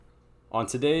On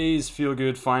today's Feel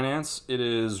Good Finance, it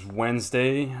is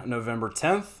Wednesday, November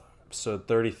 10th, episode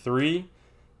 33.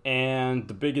 And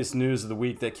the biggest news of the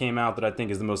week that came out that I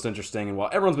think is the most interesting, and while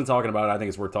everyone's been talking about it, I think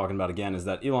it's worth talking about again, is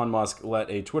that Elon Musk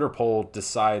let a Twitter poll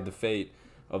decide the fate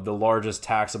of the largest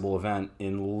taxable event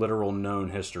in literal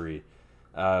known history.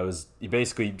 He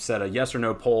basically said a yes or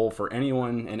no poll for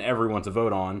anyone and everyone to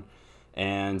vote on,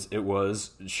 and it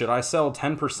was, should I sell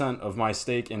 10% of my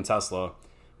stake in Tesla?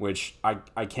 Which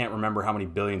I can't remember how many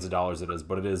billions of dollars it is,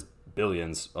 but it is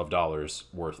billions of dollars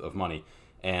worth of money.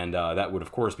 And that would,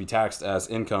 of course, be taxed as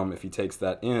income if he takes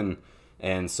that in.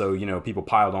 And so, people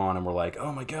piled on and were like,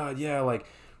 oh my God, yeah, like,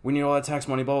 we need all that tax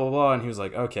money, blah, blah, blah. And he was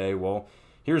like, okay, well,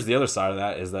 here's the other side of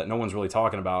that is that no one's really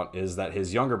talking about is that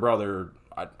his younger brother,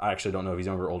 I actually don't know if he's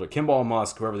younger or older, Kimball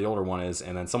Musk, whoever the older one is,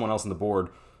 and then someone else on the board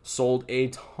sold a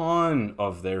ton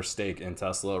of their stake in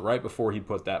Tesla right before he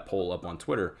put that poll up on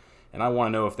Twitter. And I want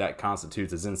to know if that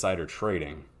constitutes as insider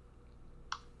trading.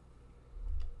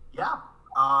 Yeah,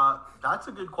 that's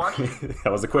a good question. That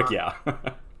was a quick yeah.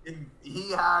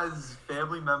 He has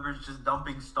family members just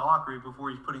dumping stock right before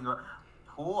he's putting a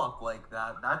pull up like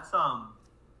that.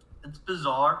 It's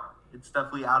bizarre. It's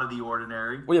definitely out of the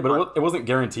ordinary. Well, yeah, but it wasn't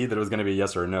guaranteed that it was going to be a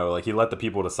yes or a no. Like, he let the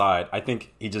people decide. I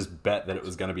think he just bet that it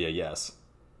was going to be a yes.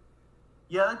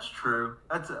 Yeah, that's true.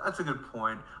 That's a good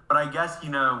point. But I guess,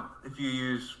 if you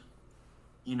use...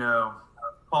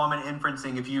 call him an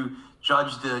inferencing. If you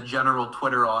judge the general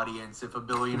Twitter audience, if a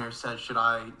billionaire says, should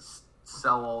I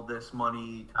sell all this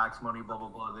money, tax money, blah, blah,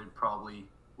 blah, they'd probably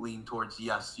lean towards,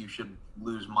 yes, you should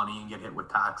lose money and get hit with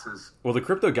taxes. Well, the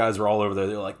crypto guys were all over there.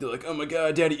 They're like, oh my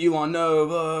God, Daddy Elon,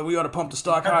 no, we got to pump the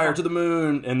stock higher to the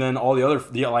moon. And then all the other,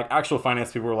 actual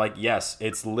finance people were like, yes,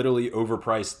 it's literally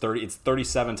overpriced. It's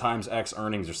 37 times X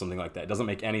earnings or something like that. It doesn't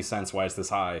make any sense why it's this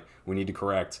high. We need to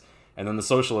correct. And then the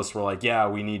socialists were like, yeah,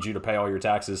 we need you to pay all your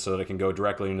taxes so that it can go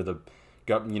directly into the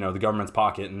government's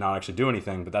pocket and not actually do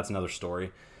anything. But that's another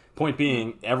story. Point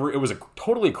being, it was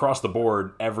totally across the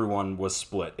board. Everyone was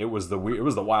split. It was the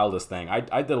wildest thing.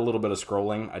 I did a little bit of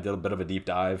scrolling. I did a bit of a deep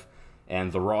dive,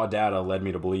 and the raw data led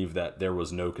me to believe that there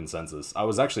was no consensus.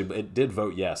 It did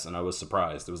vote yes, and I was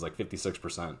surprised. It was like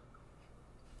 56%.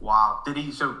 Wow.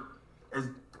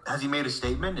 Has he made a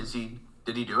statement?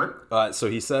 Did he do it?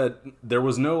 So he said there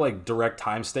was no direct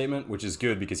time statement, which is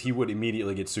good because he would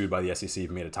immediately get sued by the SEC if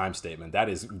he made a time statement. That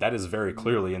is very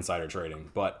clearly insider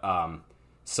trading. But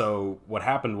so what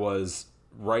happened was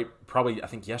probably I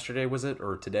think yesterday was it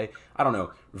or today? I don't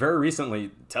know. Very recently,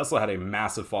 Tesla had a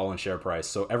massive fall in share price.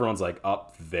 So everyone's like,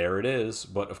 up there it is.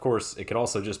 But of course, it could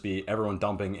also just be everyone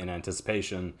dumping in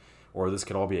anticipation. Or this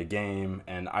could all be a game,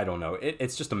 and I don't know.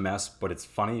 It's just a mess, but it's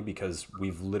funny because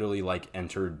we've literally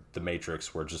entered the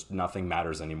matrix where just nothing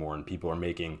matters anymore, and people are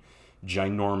making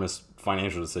ginormous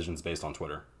financial decisions based on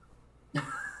Twitter.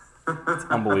 It's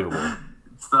unbelievable.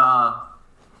 It's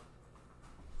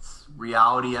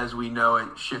reality as we know it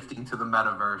shifting to the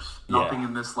metaverse. Nothing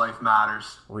in this life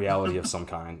matters. Reality of some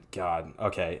kind. God.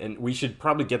 Okay, and we should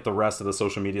probably get the rest of the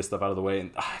social media stuff out of the way.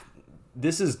 And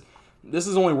This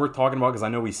is only worth talking about because I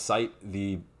know we cite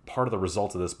the part of the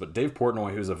result of this, but Dave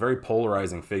Portnoy, who's a very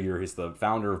polarizing figure, he's the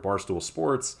founder of Barstool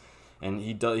Sports, and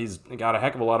he's got a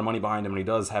heck of a lot of money behind him, and he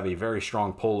does have a very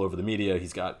strong pull over the media.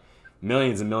 He's got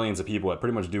millions and millions of people that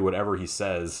pretty much do whatever he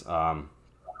says,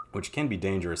 which can be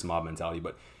dangerous mob mentality,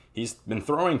 but he's been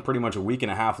throwing pretty much a week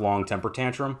and a half long temper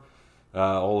tantrum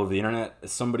all over the internet.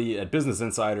 Somebody at Business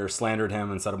Insider slandered him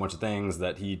and said a bunch of things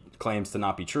that he claims to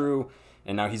not be true.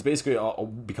 And now he's basically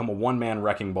become a one-man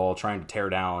wrecking ball trying to tear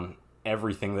down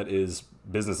everything that is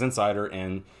Business Insider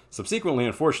and subsequently,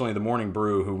 unfortunately, the Morning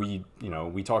Brew, who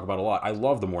we talk about a lot. I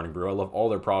love the Morning Brew. I love all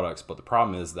their products. But the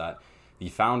problem is that the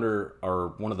founder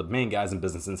or one of the main guys in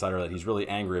Business Insider that he's really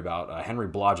angry about, Henry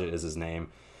Blodgett is his name,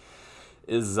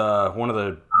 is one of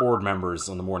the board members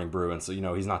on the Morning Brew, and so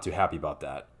he's not too happy about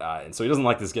that, and so he doesn't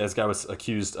like this guy. This guy was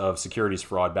accused of securities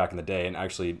fraud back in the day, and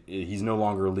actually he's no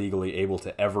longer legally able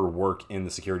to ever work in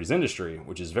the securities industry,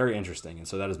 which is very interesting, and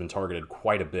so that has been targeted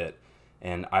quite a bit.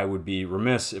 And I would be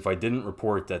remiss if I didn't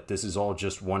report that this is all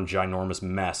just one ginormous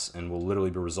mess and will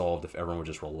literally be resolved if everyone would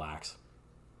just relax.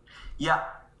 Yeah,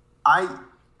 I'm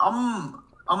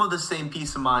of the same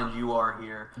peace of mind you are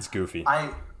here. It's goofy.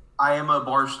 I am a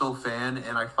Barstool fan,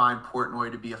 and I find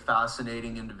Portnoy to be a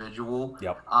fascinating individual.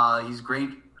 Yep. He's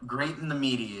great in the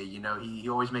media. He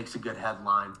always makes a good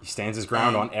headline. He stands his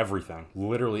ground on everything,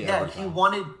 literally everything.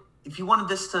 If he wanted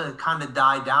this to kind of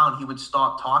die down, he would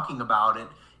stop talking about it.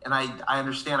 And I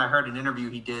understand. I heard an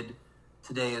interview he did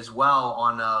today as well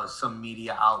on some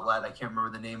media outlet. I can't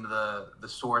remember the name of the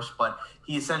source, but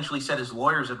he essentially said his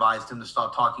lawyers advised him to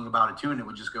stop talking about it too, and it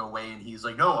would just go away. And he's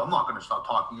like, no, I'm not going to stop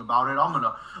talking about it. I'm going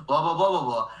to blah, blah, blah, blah,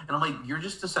 blah. And I'm like, you're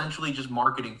just essentially just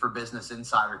marketing for Business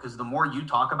Insider, because the more you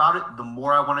talk about it, the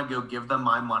more I want to go give them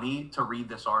my money to read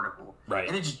this article. Right.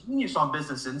 And it's genius on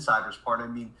Business Insider's part. I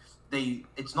mean,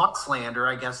 it's not slander.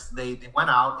 I guess they went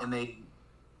out and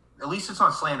at least it's not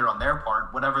slander on their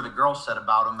part. Whatever the girl said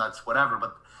about him, that's whatever.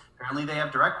 But apparently they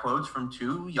have direct quotes from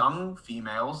 2 young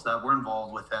females that were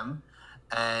involved with him.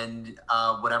 And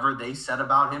whatever they said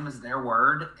about him is their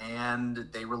word. And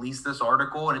they released this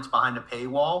article, and it's behind a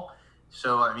paywall.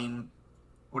 So, I mean,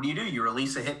 what do? You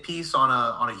release a hit piece on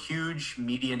a huge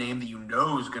media name that you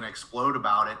know is going to explode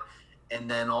about it. And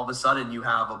then all of a sudden you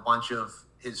have a bunch of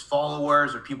his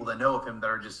followers or people that know of him that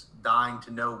are just dying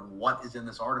to know what is in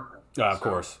this article. Of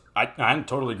course. I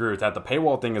totally agree with that. The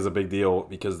paywall thing is a big deal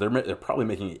because they're probably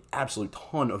making an absolute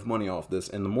ton of money off this,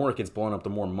 and the more it gets blown up, the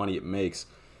more money it makes.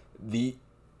 Yeah,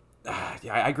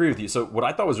 I agree with you. So what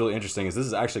I thought was really interesting is this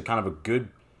is actually kind of a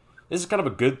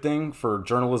good thing for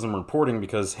journalism reporting,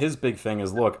 because his big thing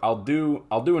is, look, I'll do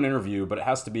an interview, but it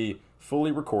has to be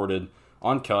fully recorded,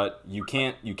 uncut. You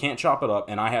can't chop it up,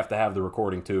 and I have to have the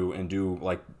recording too, and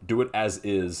do it as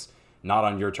is. Not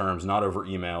on your terms, not over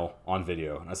email, on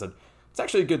video. And I said, it's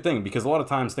actually a good thing, because a lot of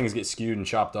times things get skewed and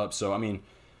chopped up. So, I mean,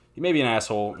 he may be an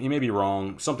asshole. He may be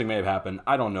wrong. Something may have happened.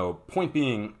 I don't know. Point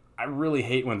being, I really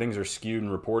hate when things are skewed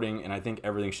in reporting, and I think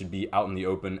everything should be out in the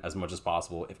open as much as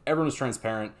possible. If everyone is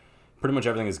transparent, pretty much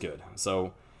everything is good.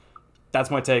 So that's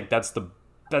my take. That's the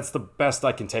best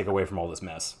I can take away from all this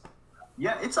mess.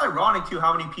 Yeah, it's ironic, too,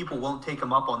 how many people won't take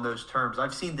him up on those terms.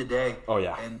 I've seen today. Oh,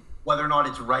 yeah. And whether or not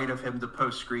it's right of him to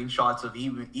post screenshots of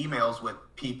emails with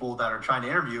people that are trying to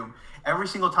interview him, every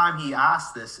single time he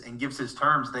asks this and gives his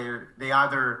terms, they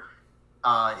either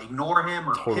ignore him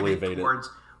or totally pivot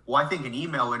towards, well, I think an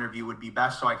email interview would be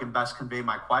best so I can best convey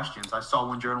my questions. I saw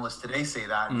one journalist today say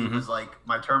that, and he was like,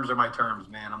 my terms are my terms,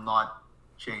 man. I'm not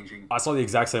changing. I saw the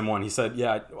exact same one. He said,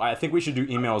 yeah, I think we should do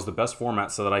email as the best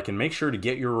format so that I can make sure to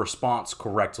get your response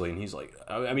correctly. And he's like,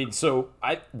 I mean, so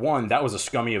that was a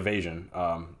scummy evasion.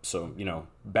 So,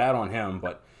 bad on him,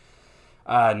 but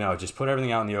no, just put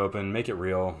everything out in the open, make it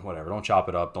real, whatever. Don't chop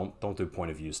it up. Don't do point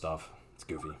of view stuff. It's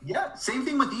goofy. Yeah. Same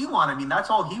thing with Elon. I mean,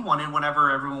 that's all he wanted whenever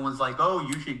everyone was like, oh,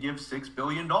 you should give $6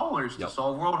 billion to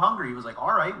solve world hunger. He was like,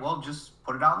 all right, well, just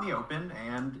put it out in the open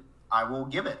and I will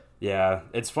give it. Yeah,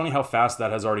 it's funny how fast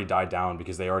that has already died down,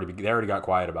 because they already got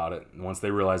quiet about it once they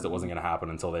realized it wasn't going to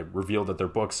happen, until they revealed that their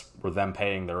books were them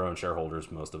paying their own shareholders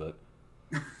most of it.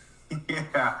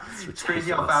 Yeah, it's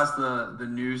crazy how fast the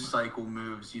news cycle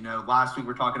moves. Last week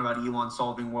we're talking about Elon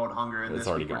solving world hunger, and this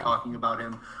week we're talking about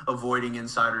him avoiding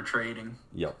insider trading.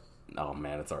 Yep. Oh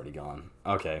man, it's already gone.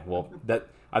 Okay, well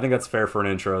I think that's fair for an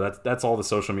intro. That's all the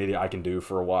social media I can do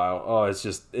for a while. Oh, it's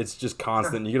just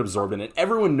constant. You get absorbed in it.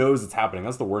 Everyone knows it's happening.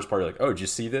 That's the worst part. You're like, oh, did you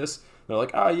see this? They're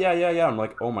like, oh, yeah. I'm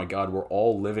like, oh my God, we're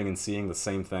all living and seeing the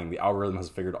same thing. The algorithm has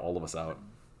figured all of us out.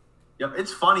 Yep,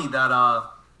 it's funny that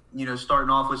starting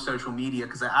off with social media,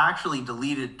 because I actually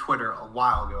deleted Twitter a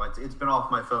while ago. It's been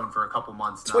off my phone for a couple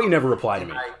months now. That's why you never reply to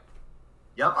me.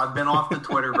 Yep, I've been off the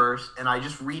Twitterverse, and I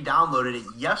just re-downloaded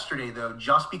it yesterday, though,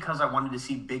 just because I wanted to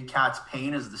see Big Cat's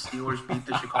pain as the Steelers beat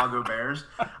the Chicago Bears.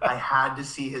 I had to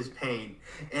see his pain,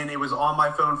 and it was on my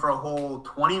phone for a whole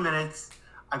 20 minutes.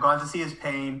 I got to see his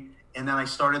pain, and then I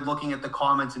started looking at the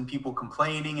comments and people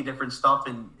complaining and different stuff,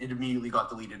 and it immediately got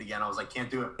deleted again. I was like,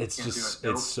 can't do it.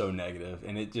 It's so negative,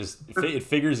 and it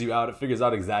figures you out. It figures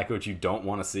out exactly what you don't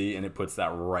want to see, and it puts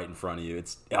that right in front of you.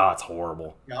 It's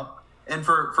horrible. Yep. And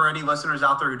for any listeners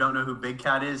out there who don't know who Big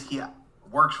Cat is, he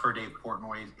works for Dave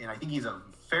Portnoy, and I think he's a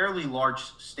fairly large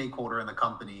stakeholder in the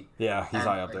company. Yeah, he's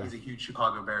high up there. He's a huge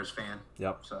Chicago Bears fan.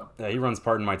 Yep. So yeah, he runs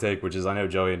Pardon My Take, which is, I know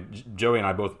Joey and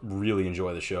I both really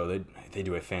enjoy the show. They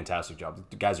do a fantastic job.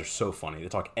 The guys are so funny. They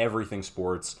talk everything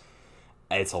sports.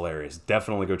 It's hilarious.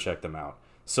 Definitely go check them out.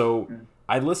 So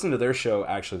I listened to their show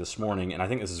actually this morning, and I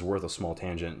think this is worth a small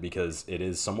tangent because it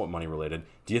is somewhat money related.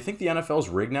 Do you think the NFL's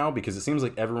rigged now? Because it seems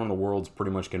like everyone in the world's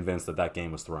pretty much convinced that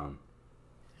game was thrown.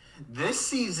 This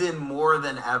season, more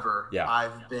than ever,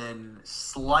 I've been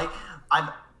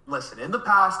listen, in the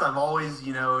past, I've always,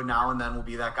 now and then will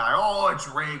be that guy, oh, it's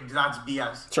rigged, that's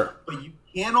BS. Sure. But you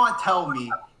cannot tell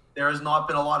me there has not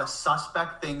been a lot of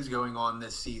suspect things going on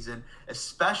this season,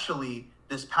 especially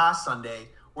this past Sunday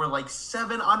where like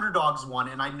 7 underdogs won.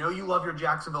 And I know you love your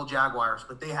Jacksonville Jaguars,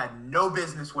 but they had no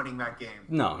business winning that game.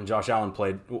 No, Josh Allen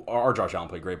played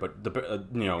great, but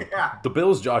Yeah. the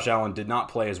Bills' Josh Allen did not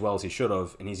play as well as he should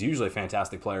have, and he's usually a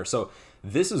fantastic player. So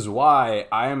this is why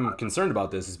I am concerned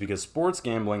about this, is because sports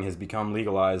gambling has become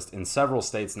legalized in several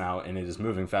states now, and it is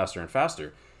moving faster and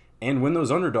faster. And when those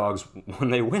underdogs,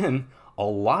 when they win, a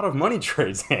lot of money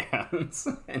trades hands,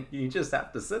 and you just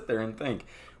have to sit there and think,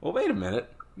 well, wait a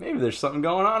minute, maybe there's something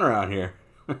going on around here.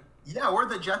 Yeah, we're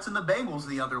the Jets and the Bengals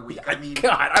the other week. I mean,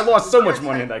 God, I lost so much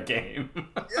money in that game.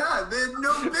 Yeah, they had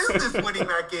no business winning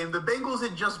that game. The Bengals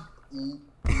had just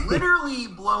literally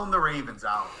blown the Ravens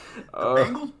out. The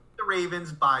Bengals beat the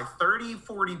Ravens by 30,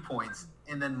 40 points.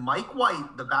 And then Mike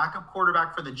White, the backup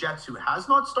quarterback for the Jets, who has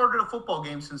not started a football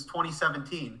game since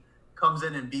 2017, comes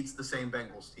in and beats the same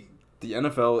Bengals team. The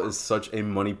NFL is such a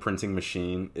money printing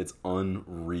machine. It's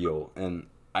unreal. And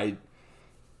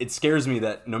it scares me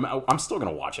that I'm still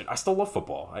gonna watch it. I still love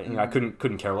football. I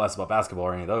couldn't care less about basketball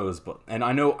or any of those. And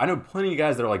I know plenty of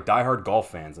guys that are like diehard golf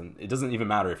fans, and it doesn't even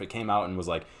matter if it came out and was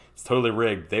like it's totally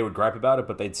rigged. They would gripe about it,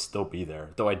 but they'd still be there.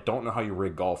 Though I don't know how you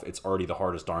rig golf. It's already the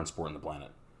hardest darn sport on the planet.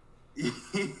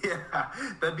 Yeah,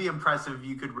 that'd be impressive if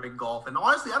you could rig golf. And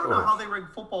honestly, I don't know how they rig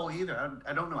football either.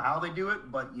 I don't know how they do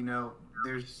it, but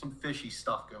there's some fishy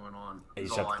stuff going on. You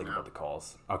just have to think about the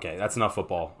calls. Okay, that's enough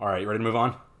football. All right, you ready to move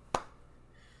on?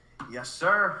 Yes,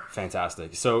 sir.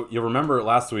 Fantastic. So you'll remember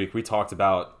last week we talked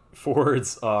about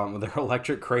Ford's their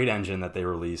electric crate engine that they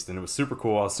released, and it was super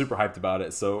cool. I was super hyped about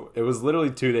it. So it was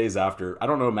literally 2 days after. I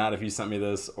don't know, Matt, if you sent me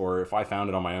this or if I found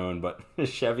it on my own, but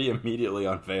Chevy immediately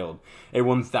unveiled a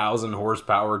 1,000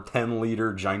 horsepower,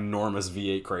 10-liter, ginormous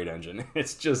V8 crate engine.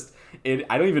 It's just,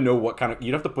 I don't even know what kind of,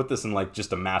 you'd have to put this in like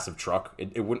just a massive truck.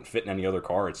 It wouldn't fit in any other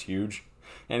car. It's huge.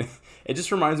 And it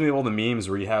just reminds me of all the memes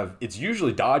where you have, it's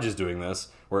usually Dodge is doing this,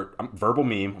 where verbal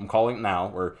meme, I'm calling it now,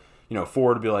 where,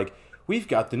 Ford would be like, we've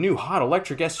got the new hot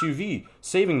electric SUV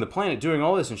saving the planet doing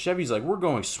all this. And Chevy's like, we're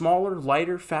going smaller,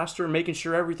 lighter, faster, making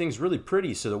sure everything's really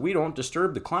pretty so that we don't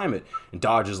disturb the climate. And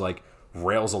Dodge is like,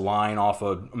 rails a line off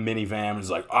a minivan and is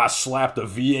like, I slapped a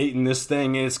V8 in this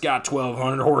thing and it's got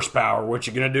 1,200 horsepower. What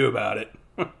you going to do about it?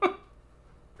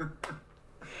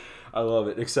 I love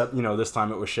it. Except, this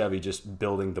time it was Chevy just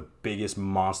building the biggest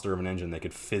monster of an engine that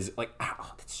could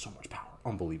that's so much power.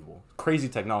 Unbelievable. Crazy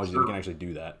technology that we can actually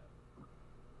do that.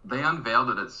 They unveiled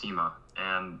it at SEMA,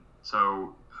 and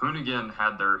so Hoonigan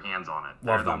had their hands on it.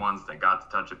 They're the ones that got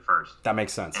to touch it first. That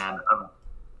makes sense. And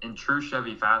in true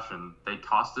Chevy fashion, they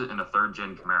tossed it in a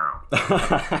third-gen Camaro.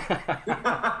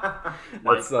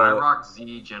 Like IROC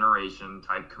Z generation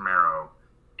type Camaro,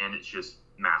 and it's just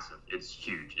massive. It's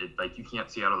huge. You can't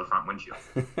see out of the front windshield.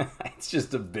 It's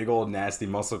just a big old nasty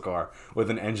muscle car with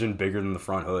an engine bigger than the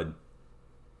front hood.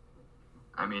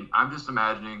 I mean, I'm just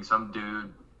imagining some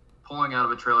dude pulling out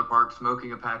of a trailer park,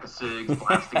 smoking a pack of cigs,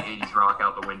 blasting 80s rock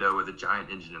out the window with a giant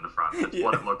engine in the front. That's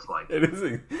what it looks like. It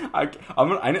is. I'm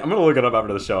gonna look it up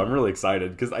after the show. I'm really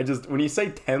excited because when you say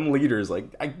 10 liters,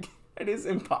 it is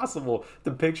impossible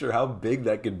to picture how big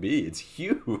that could be. It's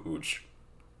huge.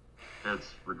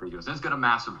 It's ridiculous. It's got a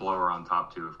massive blower on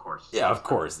top too, of course. Yeah, of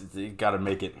course. You got to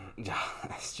make it.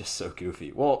 It's just so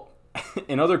goofy. Well,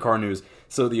 in other car news,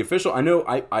 so the official. I know.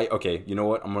 Okay. You know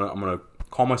what? I'm gonna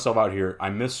call myself out here. I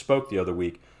misspoke the other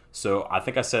week. So I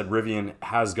think I said Rivian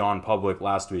has gone public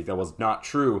last week. That was not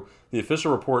true. The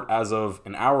official report as of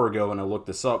an hour ago, and I looked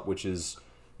this up, which is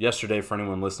yesterday for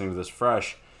anyone listening to this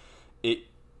fresh, it,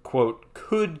 quote,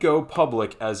 could go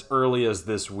public as early as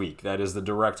this week. That is the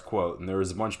direct quote. And there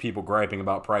was a bunch of people griping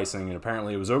about pricing, and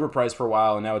apparently it was overpriced for a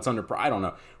while, and now it's underpriced. I don't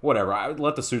know. Whatever. I would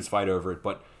let the suits fight over it.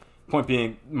 But point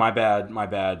being, my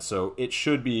bad. So it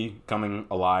should be coming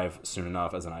alive soon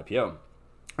enough as an IPO.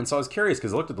 And so I was curious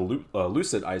because I looked at the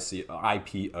Lucid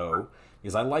IPO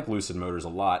because I like Lucid Motors a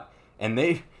lot, and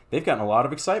they've gotten a lot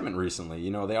of excitement recently.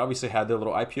 They obviously had their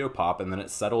little IPO pop, and then it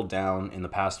settled down in the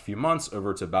past few months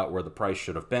over to about where the price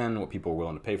should have been, what people were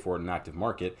willing to pay for it in an active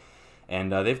market.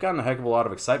 And they've gotten a heck of a lot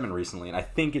of excitement recently, and I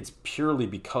think it's purely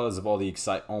because of all the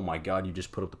Oh my God, you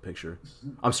just put up the picture.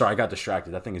 I'm sorry, I got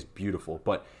distracted. That thing is beautiful.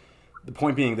 But the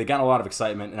point being, they got a lot of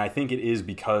excitement, and I think it is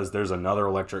because there's another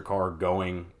electric car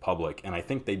going public, and I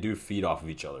think they do feed off of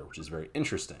each other, which is very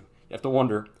interesting. You have to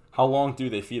wonder, how long do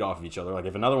they feed off of each other? Like,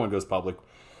 if another one goes public,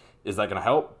 is that going to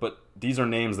help? But these are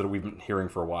names that we've been hearing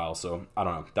for a while, so I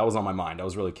don't know. That was on my mind. I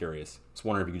was really curious. I was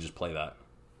wondering if you could just play that.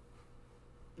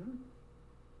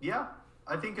 Yeah,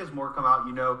 I think as more come out,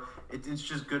 it's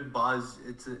just good buzz.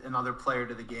 It's another player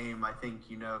to the game. I think,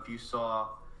 if you saw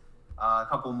a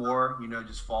couple more,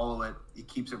 just follow it. It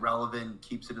keeps it relevant,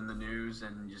 keeps it in the news,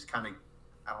 and just kind of,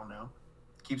 I don't know,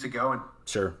 keeps it going.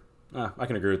 Sure. I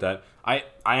can agree with that. I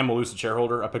am a Lucid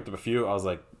shareholder. I picked up a few. I was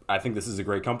like, I think this is a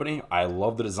great company. I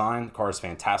love the design. The car is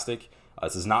fantastic.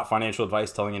 This is not financial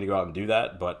advice telling you to go out and do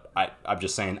that, but I'm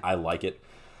just saying I like it,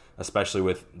 especially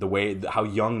with the way how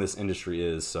young this industry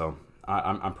is. So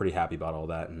I'm pretty happy about all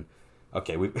that. And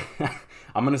okay,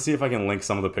 I'm gonna see if I can link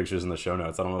some of the pictures in the show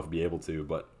notes. I don't know if I'll be able to,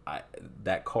 but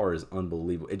that car is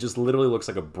unbelievable. It just literally looks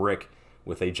like a brick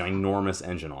with a ginormous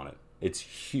engine on it. It's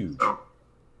huge. So,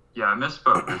 yeah, I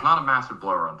misspoke. There's not a massive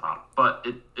blower on top, but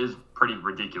it is pretty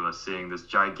ridiculous seeing this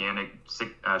gigantic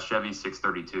Chevy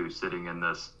 632 sitting in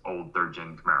this old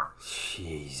third-gen Camaro.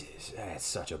 Jesus, that's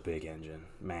such a big engine,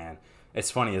 man. It's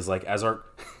funny, is like as our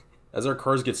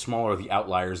cars get smaller, the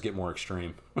outliers get more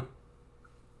extreme.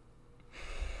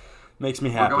 Makes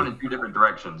me happy. We're going in two different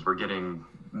directions. We're getting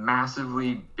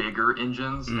massively bigger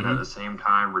engines and at the same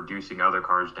time reducing other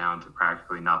cars down to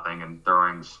practically nothing and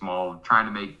trying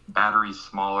to make batteries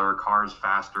smaller, cars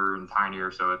faster and tinier.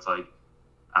 So it's like,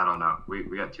 I don't know.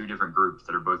 We got two different groups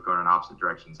that are both going in opposite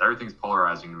directions. Everything's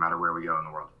polarizing no matter where we go in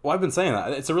the world. Well, I've been saying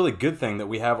that. It's a really good thing that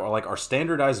we have, our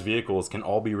standardized vehicles can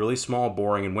all be really small,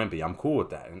 boring, and wimpy. I'm cool with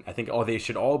that. And I think they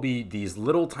should all be these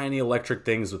little tiny electric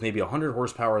things with maybe 100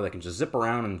 horsepower that can just zip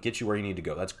around and get you where you need to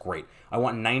go. That's great. I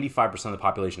want 95% of the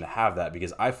population to have that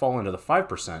because I fall into the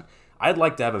 5%. I'd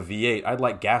like to have a V8. I'd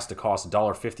like gas to cost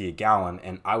 $1.50 a gallon,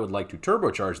 and I would like to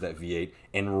turbocharge that V8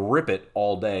 and rip it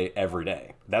all day, every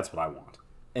day. That's what I want.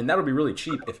 And that'll be really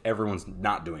cheap if everyone's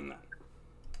not doing that.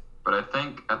 But I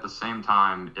think at the same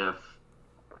time,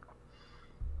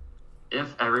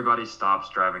 if everybody stops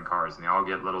driving cars and they all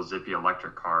get little zippy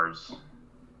electric cars,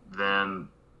 then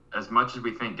as much as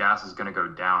we think gas is going to go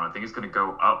down, I think it's going to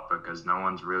go up because no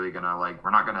one's really going to we're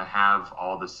not going to have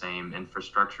all the same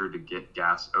infrastructure to get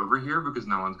gas over here because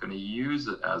no one's going to use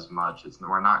it as much.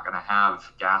 We're not going to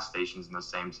have gas stations in the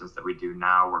same sense that we do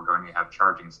now. We're going to have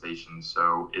charging stations.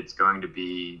 So it's going to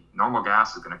be, normal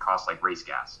gas is going to cost like race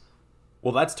gas.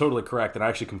 Well, that's totally correct, and I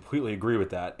actually completely agree with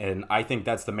that. And I think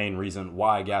that's the main reason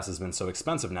why gas has been so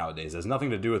expensive nowadays. It has nothing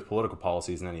to do with political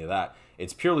policies and any of that.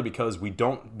 It's purely because we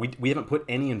haven't put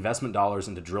any investment dollars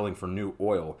into drilling for new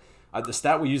oil. The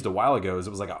stat we used a while ago is it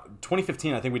was like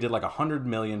 2015. I think we did like $100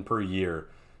 million per year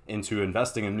into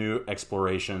investing in new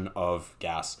exploration of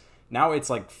gas. Now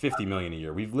it's like $50 million a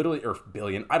year. We've literally, or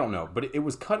billion, I don't know, but it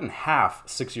was cut in half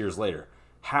 6 years later,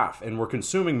 half, and we're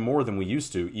consuming more than we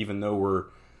used to, even though we're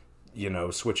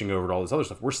switching over to all this other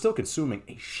stuff. We're still consuming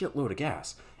a shitload of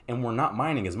gas, and we're not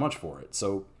mining as much for it.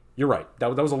 So you're right.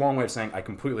 That was a long way of saying I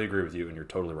completely agree with you, and you're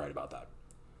totally right about that.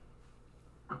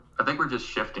 I think we're just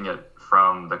shifting it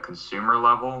from the consumer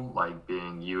level, like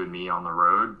being you and me on the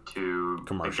road, to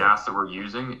commercial. The gas that we're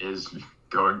using is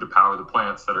going to power the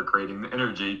plants that are creating the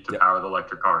energy to power the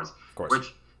electric cars, of course.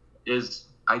 Which is,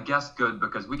 I guess, good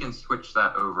because we can switch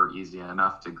that over easy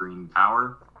enough to green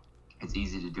power. It's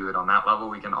easy to do it on that level.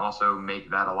 We can also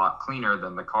make that a lot cleaner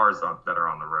than the cars that are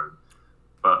on the road.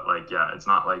 But it's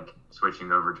not like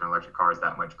switching over to an electric car is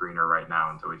that much greener right now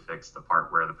until we fix the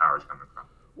part where the power is coming from.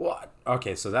 Well,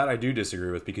 okay, so that I do disagree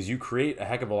with because you create a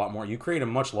heck of a lot more. You create a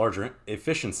much larger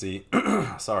efficiency,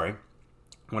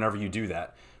 whenever you do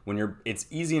that. It's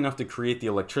easy enough to create the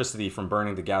electricity from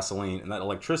burning the gasoline, and that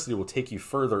electricity will take you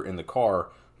further in the car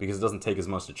because it doesn't take as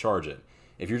much to charge it.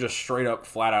 If you're just straight up,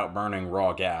 flat out burning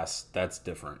raw gas, that's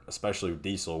different, especially with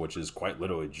diesel, which is quite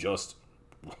literally just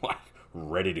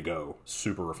ready to go,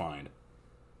 super refined.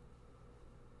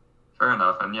 Fair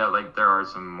enough. And there are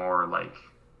some more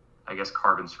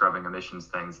carbon scrubbing emissions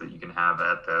things that you can have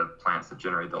at the plants that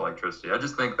generate the electricity. I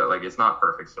just think that it's not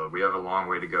perfect still. We have a long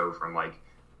way to go from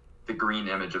the green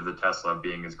image of the Tesla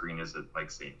being as green as it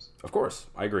seems. Of course,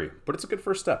 I agree. But it's a good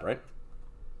first step, right?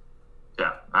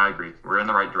 Yeah, I agree. We're in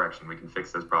the right direction. We can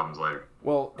fix those problems later.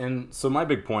 Well, and so my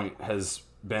big point has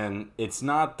been it's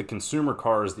not the consumer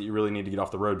cars that you really need to get off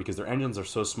the road because their engines are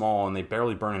so small and they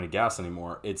barely burn any gas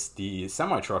anymore. It's the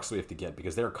semi-trucks we have to get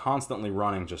because they're constantly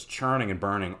running, just churning and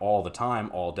burning all the time,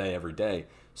 all day, every day.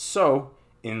 So,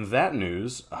 in that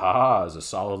news, is a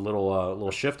solid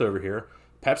little shift over here.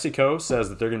 PepsiCo says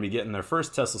that they're going to be getting their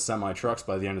first Tesla semi-trucks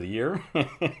by the end of the year.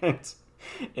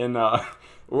 and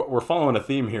we're following a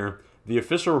theme here. The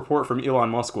official report from Elon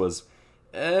Musk was,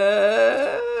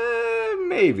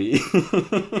 maybe.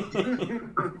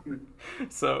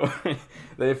 So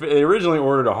they originally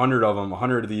ordered 100 of them,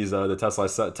 100 of these the Tesla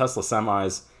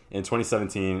semis in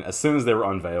 2017 as soon as they were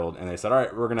unveiled, and they said, all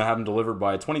right, we're going to have them delivered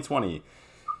by 2020.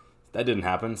 That didn't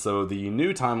happen, so the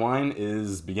new timeline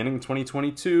is beginning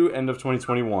 2022, end of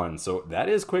 2021. So that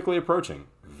is quickly approaching,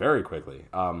 very quickly.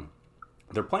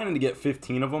 They're planning to get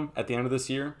 15 of them at the end of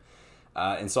this year.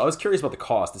 And so I was curious about the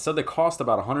cost. It said they cost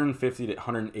about $150,000 to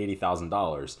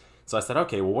 $180,000. So I said,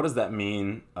 okay, well, what does that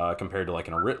mean compared to like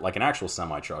an actual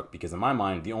semi truck? Because in my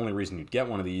mind, the only reason you'd get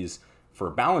one of these for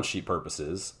balance sheet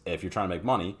purposes, if you're trying to make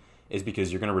money, is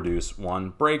because you're going to reduce 1,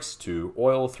 brakes, 2,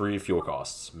 oil, 3, fuel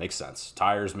costs. Makes sense.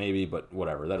 Tires maybe, but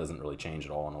whatever. That doesn't really change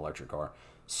at all in an electric car.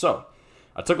 So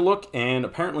I took a look, and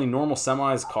apparently normal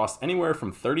semis cost anywhere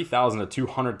from $30,000 to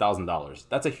 $200,000.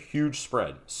 That's a huge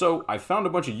spread. So I found a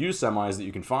bunch of used semis that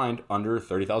you can find under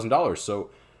 $30,000. So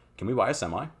can we buy a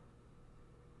semi?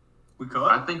 We could.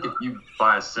 I think if you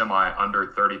buy a semi under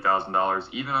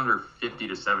 $30,000, even under $50,000 to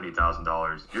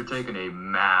 $70,000, you're taking a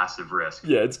massive risk.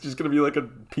 Yeah, it's just gonna be like a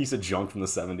piece of junk from the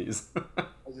 70s.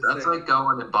 That's like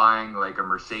going and buying like a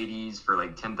Mercedes for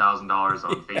like $10,000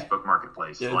 on Facebook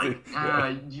Marketplace.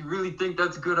 Yeah, you really think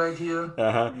that's a good idea?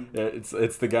 Uh-huh. Yeah,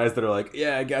 it's the guys that are like,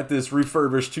 yeah, I got this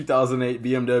refurbished 2008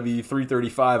 BMW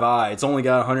 335i. It's only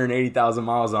got 180,000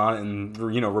 miles on it, and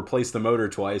replaced the motor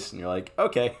twice. And you're like,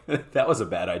 okay, that was a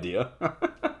bad idea.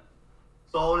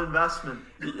 Solid investment.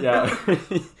 Yeah.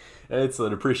 It's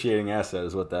an appreciating asset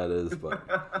is what that is. But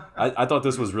I thought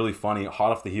this was really funny,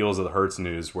 hot off the heels of the Hertz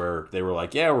news, where they were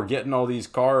like, yeah, we're getting all these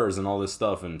cars and all this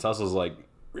stuff. And Tesla's like,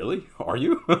 really? Are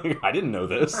you? I didn't know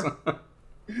this.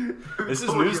 This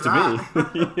is news to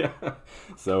me. Yeah.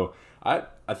 So I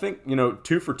think,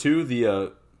 2 for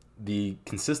 2, the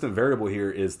consistent variable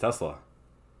here is Tesla.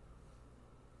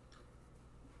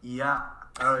 Yeah.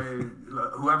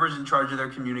 Whoever's in charge of their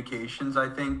communications, I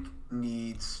think,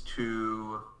 needs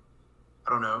to,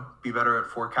 I don't know, be better at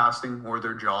forecasting or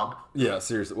their job. Yeah,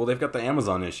 seriously. Well, they've got the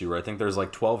Amazon issue where I think there's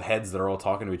like 12 heads that are all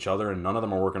talking to each other, and none of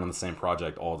them are working on the same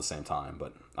project all at the same time.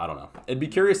 But I don't know. It'd be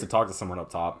curious to talk to someone up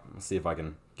top. See if I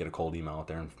can get a cold email out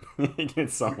there and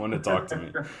get someone to talk to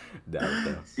me.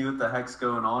 See what the heck's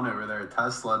going on over there at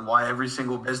Tesla, and why every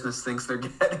single business thinks they're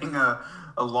getting a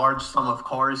large sum of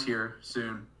cars here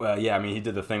soon. Well, yeah, I mean, he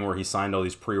did the thing where he signed all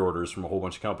these pre-orders from a whole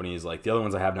bunch of companies. Like, the other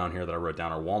ones I have down here that I wrote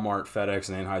down are Walmart, FedEx,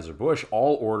 and Anheuser-Busch,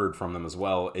 all ordered from them as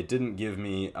well. It didn't give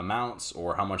me amounts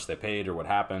or how much they paid or what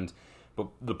happened. But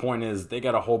the point is, they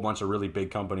got a whole bunch of really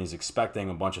big companies expecting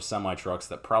a bunch of semi-trucks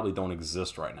that probably don't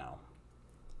exist right now.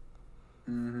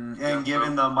 Mm-hmm. And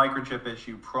given the microchip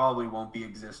issue, probably won't be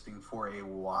existing for a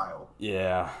while.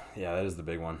 Yeah, that is the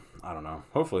big one. I don't know.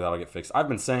 Hopefully that'll get fixed. I've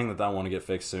been saying that I want to get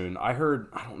fixed soon. I heard,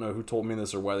 I don't know who told me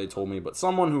this or why they told me, but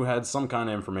someone who had some kind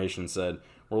of information said,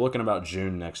 we're looking about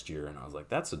June next year. And I was like,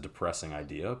 that's a depressing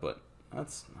idea, but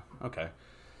that's okay.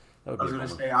 I was going to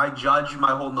say, I judge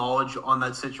my whole knowledge on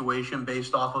that situation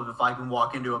based off of if I can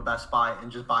walk into a Best Buy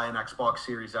and just buy an Xbox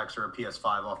Series X or a PS5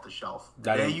 off the shelf.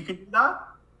 Yeah, you can do that.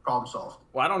 Problem solved.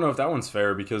 Well, I don't know if that one's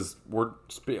fair because we're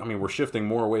shifting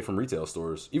more away from retail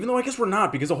stores. Even though I guess we're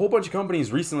not, because a whole bunch of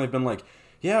companies recently have been like,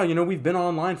 yeah, we've been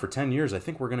online for 10 years. I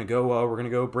think we're gonna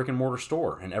go brick and mortar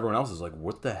store, and everyone else is like,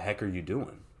 what the heck are you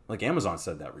doing? Like Amazon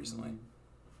said that recently.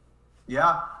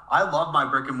 Yeah, I love my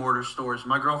brick and mortar stores.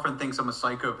 My girlfriend thinks I'm a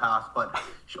psychopath, but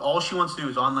all she wants to do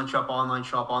is online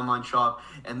shop,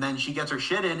 and then she gets her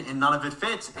shit in, and none of it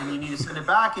fits, and you need to send it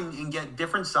back and get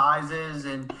different sizes,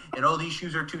 and oh, these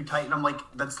shoes are too tight, and I'm like,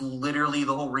 that's literally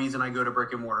the whole reason I go to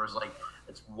brick and mortar. Is like,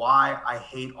 it's why I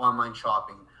hate online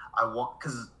shopping.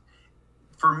 Because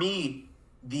for me,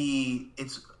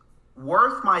 it's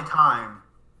worth my time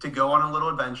to go on a little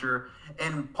adventure.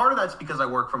 And part of that's because I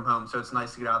work from home, so it's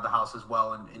nice to get out of the house as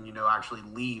well and actually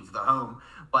leave the home.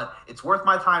 But it's worth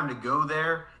my time to go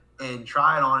there and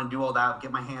try it on and do all that,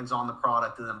 get my hands on the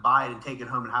product, and then buy it and take it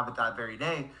home and have it that very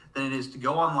day, than it is to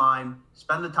go online,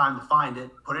 spend the time to find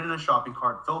it, put it in a shopping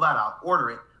cart, fill that out,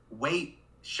 order it, wait,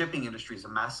 shipping industry's a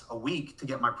mess, a week to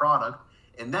get my product,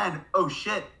 and then, oh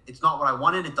shit, it's not what I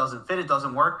wanted, it doesn't fit, it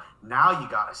doesn't work. Now you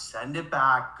gotta send it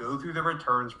back, go through the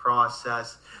returns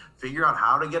process, figure out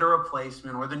how to get a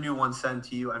replacement or the new one sent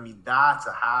to you. I mean, that's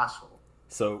a hassle.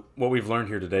 So what we've learned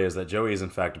here today is that Joey is in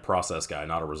fact a process guy,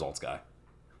 not a results guy.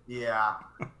 Yeah,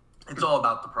 it's all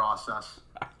about the process.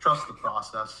 Trust the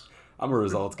process. I'm a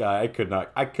results guy.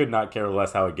 I could not care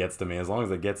less how it gets to me as long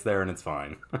as it gets there and it's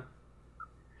fine.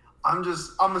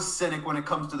 I'm a cynic when it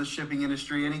comes to the shipping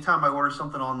industry. Anytime I order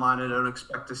something online, I don't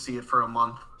expect to see it for a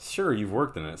month. Sure, you've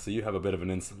worked in it, so you have a bit of a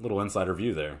little insider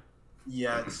view there.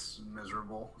 Yeah, it's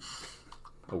miserable.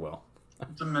 Oh well.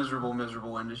 It's a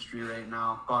miserable industry right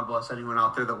now. God bless anyone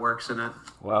out there that works in it.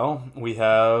 Well, we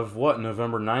have,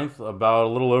 November 9th? About a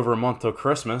little over a month till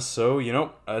Christmas, so,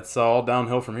 it's all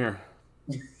downhill from here.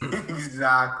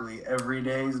 Exactly. Every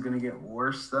day is going to get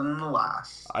worse than the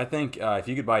last. I think if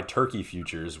you could buy turkey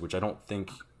futures, which I don't think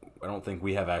I don't think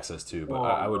we have access to. But Oh,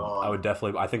 I would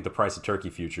definitely. I think the price of turkey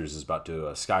futures is about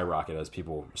to skyrocket as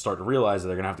people start to realize that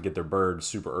they're gonna have to get their bird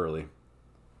super early.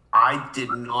 I did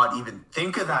not even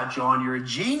think of that, John. You're a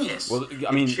genius. Well,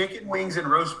 I mean, if chicken wings and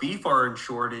roast beef are in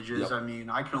shortages. Yep. I mean,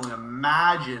 I can only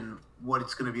imagine what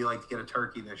it's going to be like to get a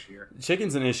turkey this year.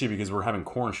 Chicken's an issue because we're having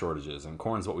corn shortages, and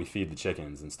corn's what we feed the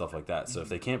chickens and stuff like that. So if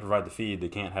they can't provide the feed, they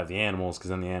can't have the animals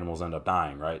because then the animals end up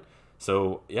dying, right?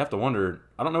 So you have to wonder.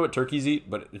 I don't know what turkeys eat,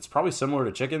 but it's probably similar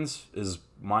to chickens. Is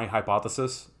my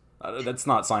hypothesis. That's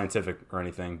not scientific or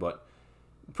anything, but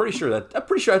I'm pretty sure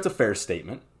that's a fair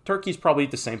statement. Turkeys probably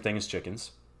eat the same thing as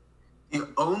chickens. The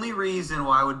only reason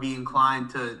why I would be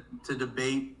inclined to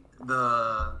debate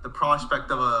the prospect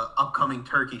of a upcoming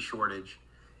turkey shortage,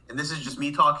 and this is just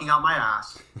me talking out my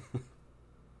ass,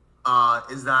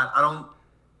 is that I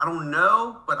don't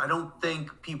know, but I don't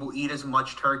think people eat as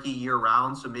much turkey year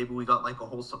round. So maybe we got like a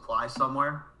whole supply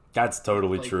somewhere. That's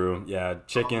totally true. Yeah,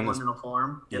 chicken is in a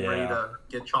farm, getting ready to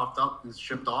get chopped up and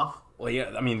shipped off. Well,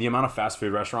 yeah, I mean, the amount of fast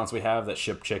food restaurants we have that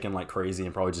ship chicken like crazy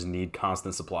and probably just need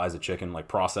constant supplies of chicken, like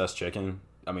processed chicken.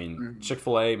 I mean,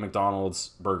 Chick-fil-A,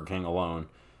 McDonald's, Burger King alone.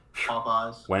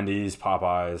 Popeyes. Wendy's,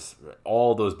 Popeyes,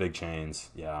 all those big chains.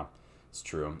 Yeah, it's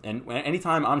true. And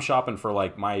anytime I'm shopping for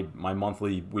like my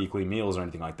monthly, weekly meals or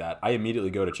anything like that, I immediately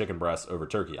go to chicken breast over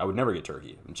turkey. I would never get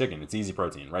turkey. And chicken, it's easy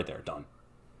protein. Right there, done.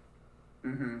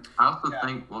 Mm-hmm. I also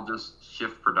think we'll just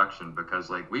shift production because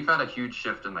like we've had a huge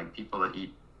shift in like people that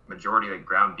eat majority like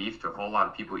ground beef to a whole lot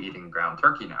of people eating ground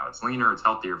turkey now. It's leaner, it's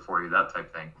healthier for you, that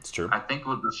type thing. It's true. I think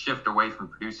we'll just shift away from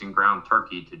producing ground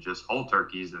turkey to just whole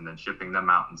turkeys and then shipping them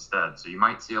out instead. So you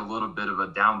might see a little bit of a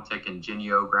downtick in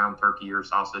Genio ground turkey or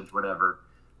sausage, whatever,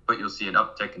 but you'll see an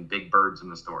uptick in big birds in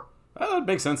the store. That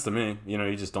makes sense to me. You know,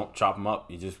 you just don't chop them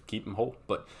up. You just keep them whole.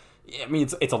 But I mean,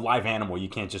 it's a live animal. You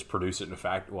can't just produce it in a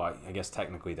fact. Well, I guess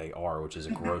technically they are, which is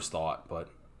a gross thought. But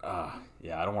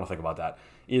yeah, I don't want to think about that.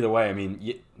 Either way, I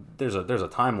mean, there's a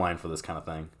timeline for this kind of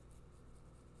thing.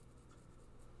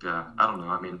 Yeah, I don't know.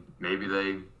 I mean, maybe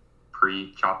they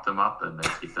pre-chop them up and they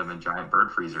keep them in giant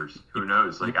bird freezers. Who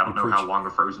knows? Like, I don't know how long a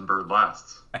frozen bird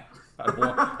lasts. I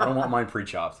don't want mine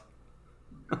pre-chopped.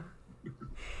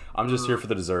 I'm just here for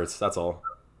the desserts. That's all.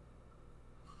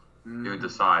 Dude, the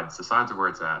sides are where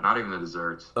it's at. Not even the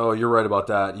desserts. Oh, you're right about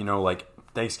that. You know, like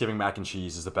Thanksgiving mac and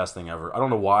cheese is the best thing ever. I don't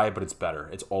know why, but it's better.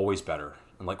 It's always better.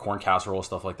 And like corn casserole,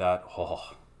 stuff like that.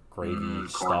 Oh, gravy,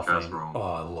 stuffing. Casserole. Oh,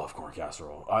 I love corn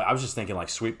casserole. I was just thinking like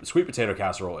sweet potato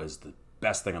casserole is the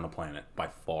best thing on the planet by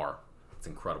far. It's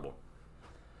incredible.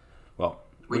 Well,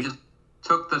 we just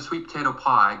took the sweet potato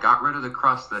pie, got rid of the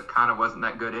crust that kind of wasn't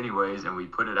that good anyways, and we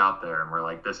put it out there, and we're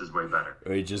like, this is way better.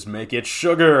 We just make it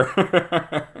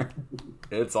sugar.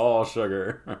 It's all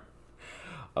sugar.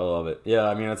 I love it. Yeah,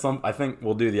 I mean, I think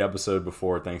we'll do the episode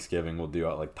before Thanksgiving. We'll do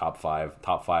like top five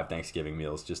Thanksgiving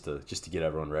meals just to get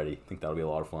everyone ready. I think that'll be a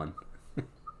lot of fun.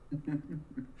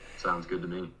 Sounds good to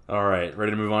me. All right,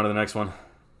 ready to move on to the next one?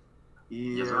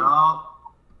 Yes, sir.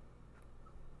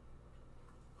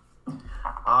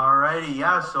 Alrighty,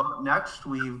 yeah. So up next,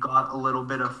 we've got a little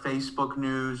bit of Facebook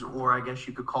news, or I guess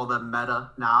you could call them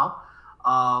meta now.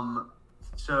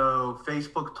 So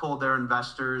Facebook told their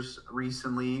investors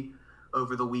recently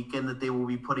over the weekend that they will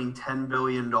be putting $10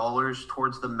 billion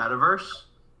towards the metaverse.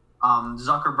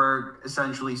 Zuckerberg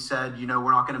essentially said,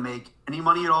 we're not going to make any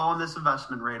money at all on this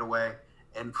investment right away,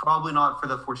 and probably not for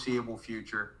the foreseeable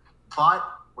future. But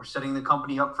we're setting the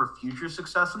company up for future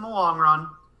success in the long run.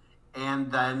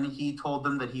 And then he told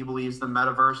them that he believes the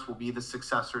metaverse will be the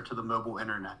successor to the mobile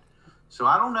internet. So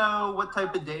I don't know what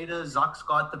type of data Zuck's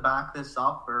got to back this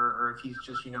up, or if he's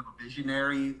just, a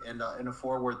visionary and a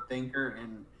forward thinker,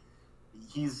 and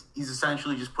he's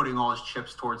essentially just putting all his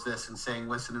chips towards this and saying,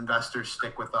 listen, investors,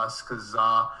 stick with us because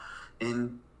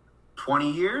in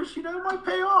 20 years, it might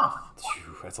pay off.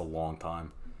 That's a long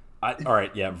time. All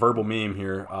right, yeah, verbal meme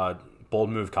here. Bold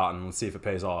move, Cotton. Let's see if it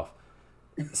pays off.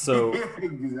 So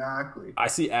exactly. I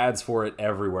see ads for it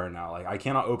everywhere now. Like I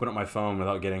cannot open up my phone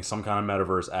without getting some kind of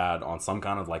metaverse ad on some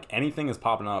kind of like anything is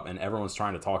popping up and everyone's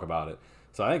trying to talk about it.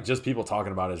 So I think just people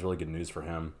talking about it is really good news for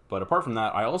him. But apart from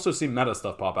that, I also see meta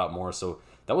stuff pop out more. So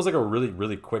that was like a really,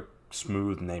 really quick,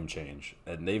 smooth name change.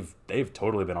 And they've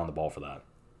totally been on the ball for that.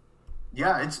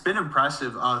 Yeah, it's been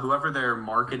impressive. Whoever their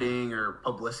marketing or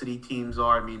publicity teams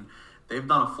are, they've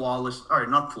done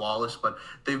not flawless, but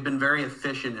they've been very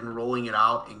efficient in rolling it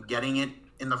out and getting it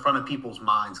in the front of people's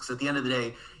minds. Because at the end of the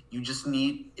day, you just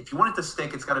need, if you want it to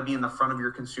stick, it's got to be in the front of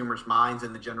your consumers' minds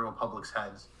and the general public's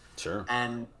heads. Sure.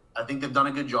 And I think they've done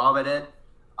a good job at it.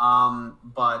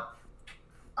 But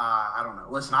I don't know.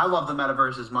 Listen, I love the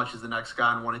metaverse as much as the next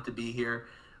guy and want it to be here.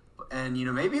 And,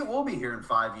 maybe it will be here in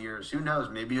 5 years. Who knows?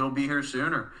 Maybe it'll be here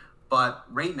sooner. But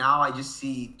right now, I just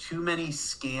see too many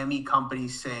scammy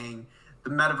companies saying the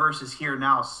metaverse is here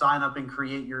now. Sign up and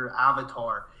create your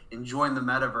avatar and join the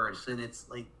metaverse. And it's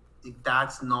like,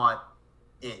 that's not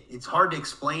it. It's hard to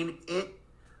explain it,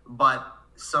 but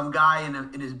some guy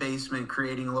in his basement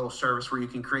creating a little service where you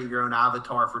can create your own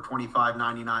avatar for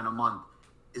 $25.99 a month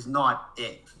is not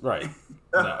it. Right.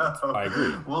 No, I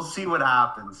agree. We'll see what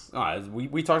happens.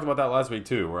 We talked about that last week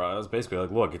too, where I was basically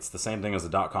like, look, it's the same thing as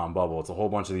the .com bubble. It's a whole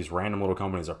bunch of these random little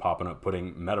companies are popping up,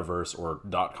 putting metaverse or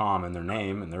 .com in their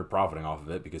name, and they're profiting off of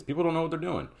it because people don't know what they're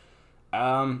doing.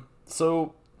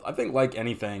 So I think, like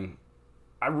anything,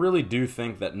 I really do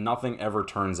think that nothing ever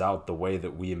turns out the way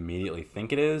that we immediately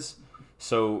think it is.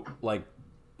 So, like,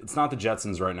 it's not the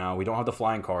Jetsons right now. We don't have the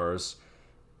flying cars.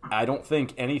 I don't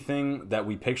think anything that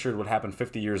we pictured would happen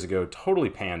 50 years ago totally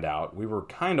panned out. We were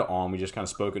kind of on. We just kind of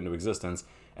spoke into existence.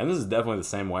 And this is definitely the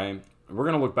same way. We're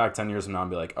going to look back 10 years from now and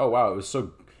be like, oh, wow, it was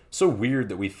so weird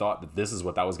that we thought that this is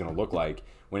what that was going to look like.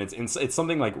 When it's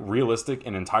something, like, realistic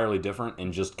and entirely different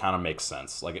and just kind of makes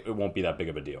sense. Like, it won't be that big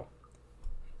of a deal.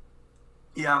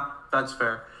 Yeah, that's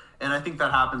fair. And I think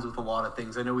that happens with a lot of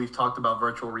things. I know we've talked about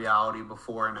virtual reality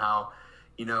before and how,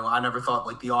 I never thought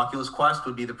like the Oculus Quest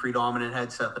would be the predominant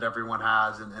headset that everyone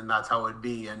has, and that's how it would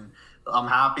be. And I'm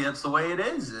happy that's the way it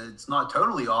is. It's not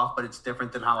totally off, but it's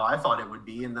different than how I thought it would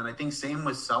be. And then I think same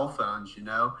with cell phones,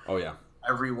 Oh, yeah.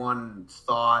 Everyone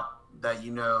thought that,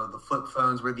 the flip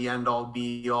phones were the end-all,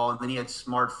 be-all, and then you had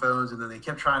smartphones, and then they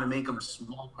kept trying to make them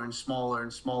smaller and smaller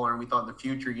and smaller, and we thought in the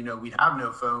future, we'd have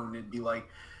no phone. It'd be like,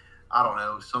 I don't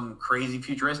know, some crazy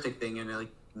futuristic thing, and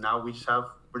like now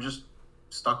we're just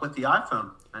stuck with the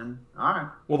iPhone, and all right.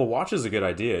 Well, the watch is a good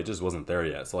idea. It just wasn't there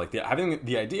yet. So, like, having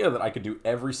the idea that I could do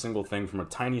every single thing from a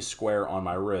tiny square on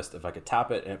my wrist, if I could tap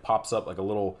it and it pops up like a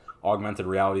little augmented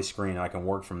reality screen and I can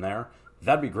work from there,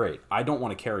 that'd be great. I don't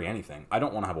want to carry anything. I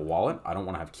don't want to have a wallet. I don't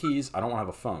want to have keys. I don't want to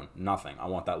have a phone. Nothing. I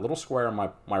want that little square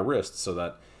on my wrist so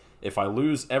that if I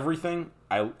lose everything,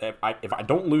 if I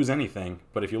don't lose anything,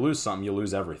 but if you lose something, you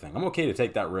lose everything. I'm okay to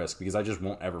take that risk because I just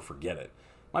won't ever forget it.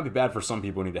 Might be bad for some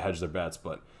people who need to hedge their bets,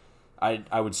 but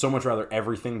I would so much rather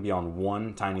everything be on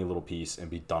one tiny little piece and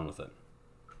be done with it.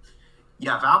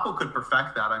 Yeah, if Apple could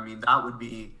perfect that, I mean, that would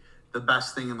be the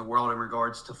best thing in the world in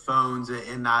regards to phones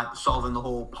and that solving the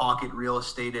whole pocket real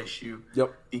estate issue.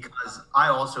 Yep. Because I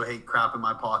also hate crap in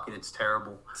my pocket. It's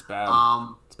terrible. It's bad.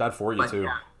 It's bad for you, too.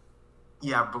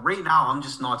 Yeah, but right now I'm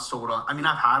just not sold on. I mean,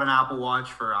 I've had an Apple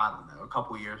Watch for, I don't know, a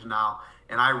couple of years now,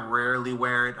 and I rarely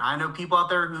wear it. I know people out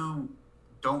there who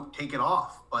don't take it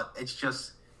off, but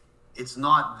it's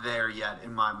not there yet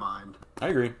in my mind. I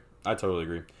agree. I totally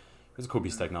agree. It's a cool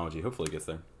piece of technology. Hopefully it gets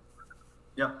there.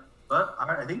 Yep. But all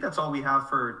right, I think that's all we have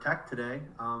for tech today.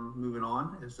 Moving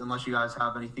on, unless you guys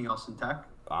have anything else in tech.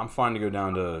 I'm fine to go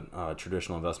down to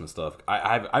traditional investment stuff.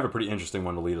 I have a pretty interesting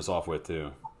one to lead us off with,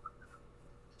 too.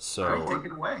 So all right,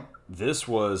 take it away. This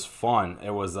was fun.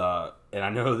 It was, and I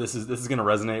know this is going to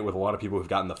resonate with a lot of people who've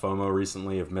gotten the FOMO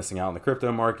recently of missing out on the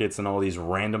crypto markets and all these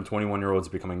random 21-year-olds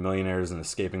becoming millionaires and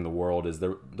escaping the world. Is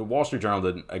the Wall Street Journal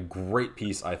did a great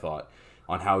piece, I thought,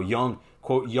 on how young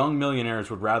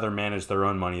millionaires would rather manage their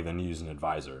own money than use an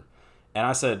advisor. And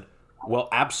I said, well,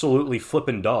 absolutely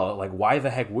flippin' duh. Like, why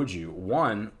the heck would you?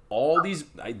 One, all these,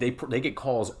 they get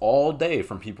calls all day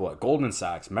from people at Goldman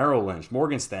Sachs, Merrill Lynch,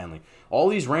 Morgan Stanley, all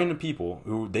these random people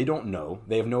who they don't know.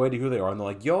 They have no idea who they are. And they're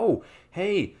like, yo,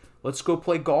 hey, let's go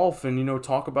play golf and,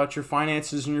 talk about your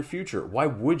finances and your future. Why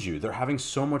would you? They're having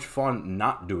so much fun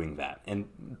not doing that. And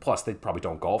plus, they probably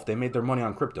don't golf. They made their money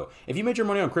on crypto. If you made your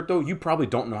money on crypto, you probably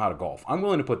don't know how to golf. I'm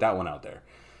willing to put that one out there.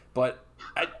 But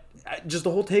just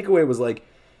the whole takeaway was like,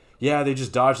 yeah, they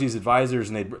just dodge these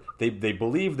advisors and they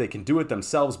believe they can do it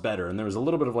themselves better. And there was a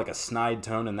little bit of like a snide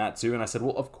tone in that too. And I said,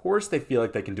 well, of course they feel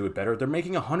like they can do it better. They're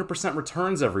making 100%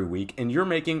 returns every week. And you're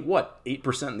making,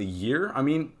 8% in the year? I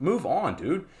mean, move on,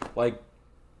 dude. Like,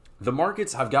 the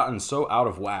markets have gotten so out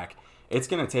of whack. It's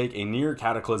going to take a near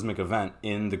cataclysmic event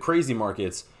in the crazy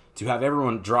markets to have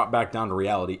everyone drop back down to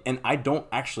reality. And I don't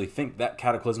actually think that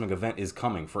cataclysmic event is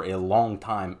coming for a long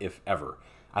time, if ever.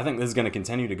 I think this is going to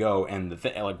continue to go, and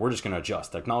we're just going to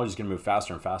adjust. Technology is going to move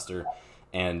faster and faster,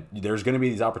 and there's going to be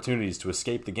these opportunities to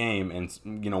escape the game. And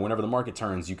whenever the market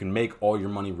turns, you can make all your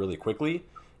money really quickly,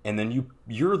 and then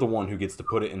you're the one who gets to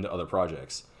put it into other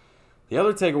projects. The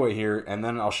other takeaway here, and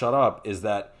then I'll shut up, is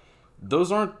that those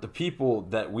aren't the people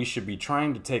that we should be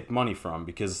trying to take money from,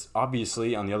 because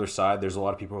obviously on the other side, there's a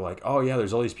lot of people who are like, oh yeah,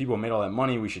 there's all these people who made all that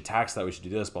money. We should tax that. We should do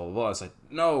this. Blah blah blah. It's like,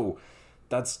 no.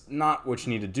 That's not what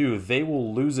you need to do. They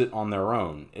will lose it on their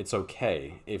own. It's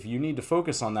okay. If you need to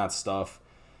focus on that stuff,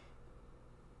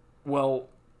 Well,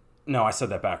 no, I said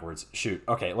that backwards. Shoot.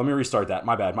 Okay, let me restart that.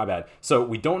 My bad. So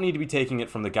we don't need to be taking it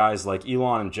from the guys like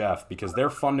Elon and Jeff because they're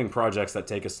funding projects that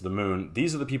take us to the moon.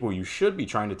 These are the people you should be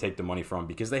trying to take the money from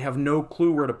because they have no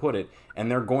clue where to put it and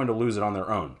they're going to lose it on their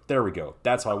own. There we go.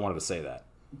 That's how I wanted to say that.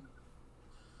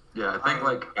 Yeah, I think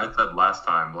like I said last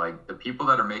time, like the people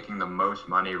that are making the most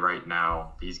money right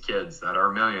now, these kids that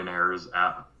are millionaires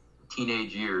at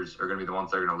teenage years are going to be the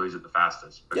ones that are going to lose it the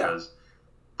fastest because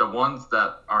the ones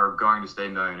that are going to stay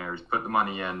millionaires put the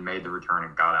money in, made the return,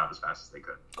 and got out as fast as they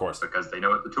could. Of course. Because they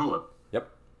know it's a tulip. Yep.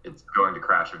 It's going to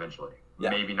crash eventually. Yeah.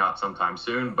 Maybe not sometime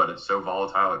soon, but it's so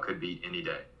volatile it could be any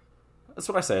day. That's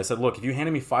what I say. I said, look, if you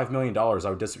handed me $5 million,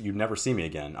 you'd never see me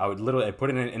again. I would literally put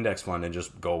it in an index fund and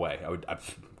just go away. I'm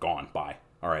gone. Bye.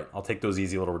 All right, I'll take those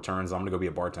easy little returns. I'm going to go be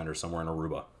a bartender somewhere in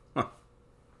Aruba. Huh.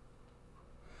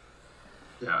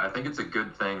 Yeah, I think it's a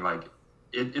good thing. Like,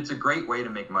 it's a great way to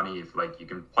make money if, like, you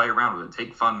can play around with it,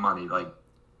 take fun money. Like,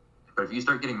 but if you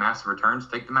start getting massive returns,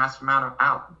 take the massive amount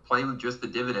out. Play with just the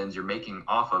dividends you're making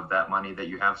off of that money that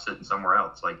you have sitting somewhere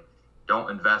else. Like,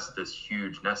 don't invest this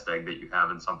huge nest egg that you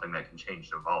have in something that can change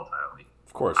so volatilely.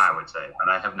 Of course. I would say, but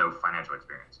I have no financial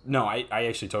experience. No, I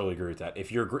actually totally agree with that. If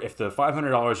the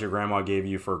 $500 your grandma gave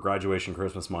you for graduation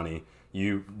Christmas money,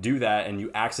 you do that and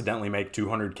you accidentally make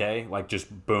 $200K, like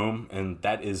just boom, and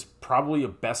that is probably a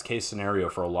best case scenario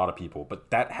for a lot of people. But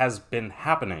that has been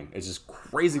happening. It's just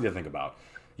crazy to think about.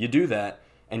 You do that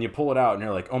and you pull it out and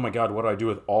you're like, oh my God, what do I do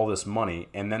with all this money?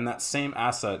 And then that same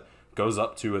asset goes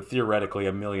up to theoretically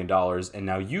 $1 million, and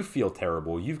now you feel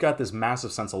terrible. You've got this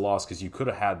massive sense of loss because you could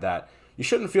have had that. You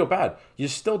shouldn't feel bad. You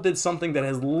still did something that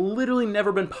has literally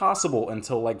never been possible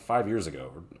until like 5 years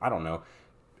ago. Or, I don't know,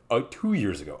 2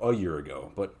 years ago, a year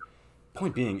ago. But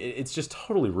point being, it's just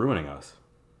totally ruining us.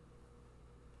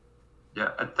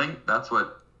 Yeah, I think that's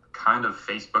what kind of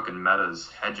Facebook and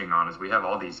Meta's hedging on is we have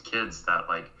all these kids that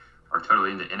like are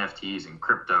totally into NFTs and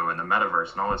crypto and the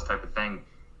metaverse and all this type of thing.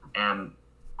 And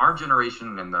our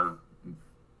generation in the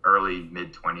early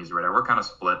mid-20s or whatever, we're kind of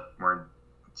split.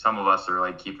 Some of us are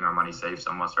like keeping our money safe.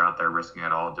 Some of us are out there risking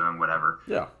it all, doing whatever.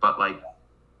 Yeah. But like,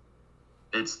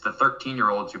 it's the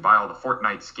 13-year-olds who buy all the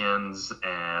Fortnite skins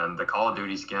and the Call of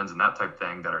Duty skins and that type of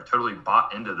thing that are totally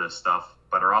bought into this stuff,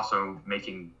 but are also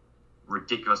making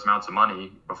ridiculous amounts of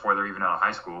money before they're even out of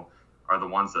high school, are the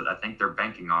ones that I think they're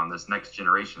banking on, this next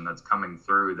generation that's coming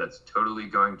through that's totally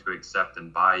going to accept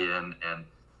and buy in, and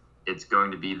it's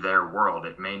going to be their world.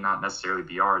 It may not necessarily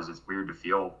be ours. It's weird to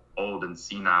feel old and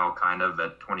senile kind of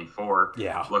at 24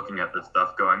 looking at this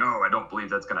stuff going, oh, I don't believe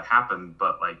that's going to happen,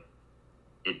 but like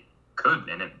it could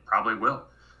and it probably will.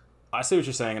 I see what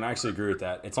you're saying, and I actually agree with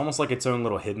that. It's almost like its own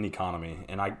little hidden economy,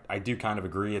 and I do kind of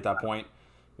agree at that point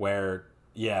where,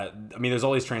 yeah, I mean, there's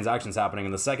all these transactions happening,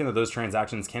 and the second that those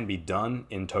transactions can be done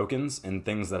in tokens and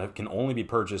things that can only be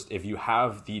purchased if you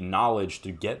have the knowledge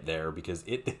to get there, because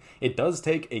it does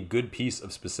take a good piece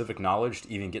of specific knowledge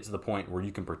to even get to the point where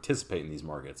you can participate in these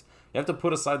markets. You have to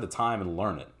put aside the time and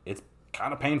learn it. It's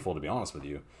kind of painful, to be honest with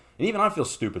you. And even I feel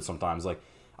stupid sometimes. Like,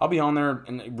 I'll be on there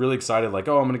and really excited, like,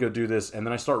 oh, I'm going to go do this, and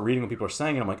then I start reading what people are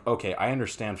saying, and I'm like, okay, I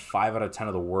understand 5 out of 10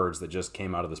 of the words that just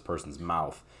came out of this person's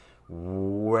mouth.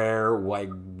 What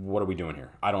are we doing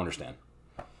here? I don't understand.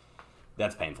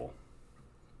 That's painful.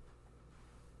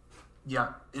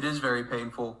 Yeah, it is very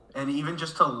painful. And even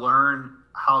just to learn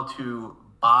how to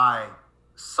buy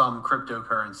some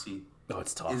cryptocurrency. Oh,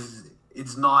 it's tough.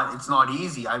 It's not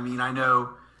easy. I mean, I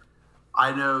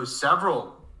know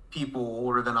several people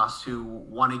older than us who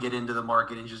want to get into the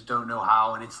market and just don't know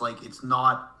how, and it's like it's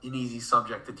not an easy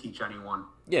subject to teach anyone.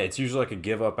 Yeah, it's usually like a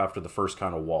give up after the first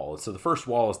kind of wall. So the first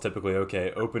wall is typically,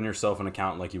 okay, open yourself an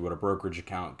account like you would a brokerage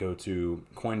account. Go to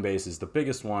Coinbase is the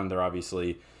biggest one. They're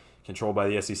obviously controlled by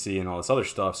the SEC and all this other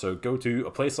stuff. So go to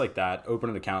a place like that, open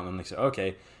an account, and then they say,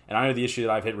 okay. And I know the issue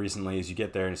that I've hit recently is you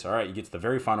get there and you say, all right, you get to the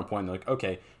very final point, and they're like,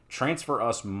 okay, transfer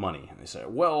us money. And they say,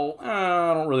 well,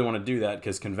 I don't really want to do that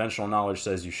because conventional knowledge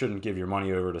says you shouldn't give your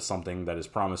money over to something that is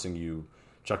promising you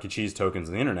Chuck E. Cheese tokens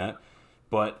on the internet.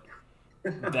 But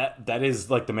that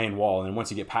is like the main wall. And then once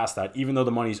you get past that, even though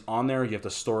the money's on there, you have to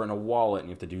store it in a wallet and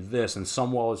you have to do this. And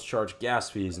some wallets charge gas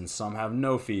fees and some have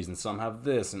no fees and some have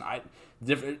this. And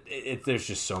there's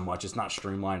just so much. It's not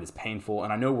streamlined. It's painful.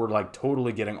 And I know we're like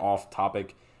totally getting off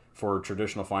topic for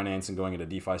traditional finance and going into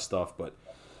DeFi stuff, but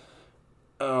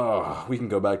we can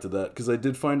go back to that because I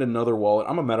did find another wallet.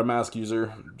 I'm a MetaMask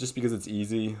user just because it's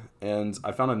easy, and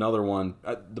I found another one.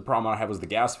 The problem I had was the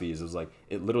gas fees. It was like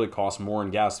it literally costs more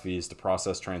in gas fees to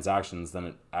process transactions than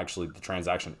it actually the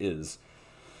transaction is.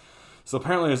 So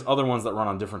apparently there's other ones that run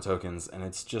on different tokens, and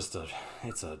it's just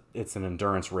it's an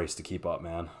endurance race to keep up,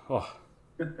 man. Oh.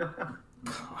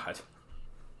 God.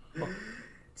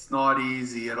 It's not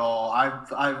easy at all.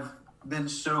 I've been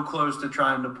so close to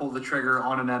trying to pull the trigger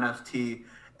on an NFT,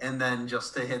 and then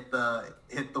just to hit the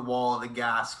wall of the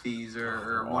gas fees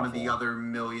or one of the other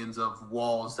millions of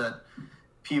walls that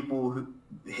people who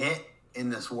hit in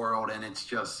this world, and it's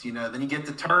just, then you get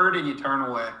deterred and you turn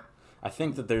away. I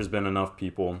think that there's been enough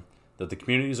people that the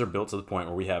communities are built to the point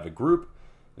where we have a group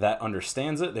that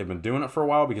understands it. They've been doing it for a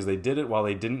while because they did it while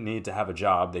they didn't need to have a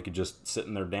job. They could just sit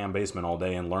in their damn basement all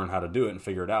day and learn how to do it and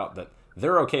figure it out. That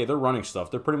they're okay. They're running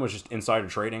stuff. They're pretty much just insider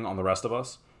trading on the rest of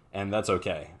us, and that's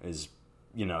okay. It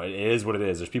is what it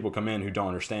is. There's people come in who don't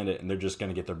understand it, and they're just going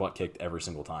to get their butt kicked every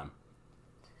single time.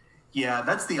 Yeah,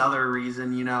 that's the other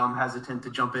reason, I'm hesitant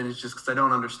to jump in, is just because I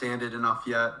don't understand it enough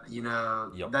yet.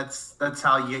 Yep. That's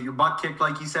how you get your butt kicked,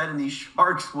 like you said, and these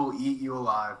sharks will eat you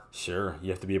alive. Sure, you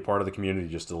have to be a part of the community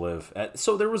just to live.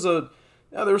 So there was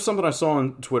something I saw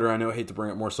on Twitter. I know I hate to bring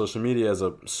up more social media as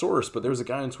a source, but there was a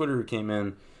guy on Twitter who came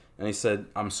in and he said,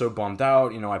 "I'm so bummed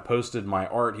out. I posted my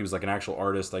art." He was like an actual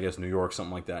artist, I guess New York,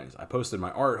 something like that. I posted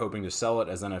my art hoping to sell it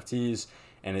as NFTs,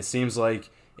 and it seems like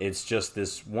it's just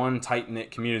this one tight-knit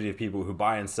community of people who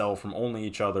buy and sell from only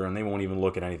each other, and they won't even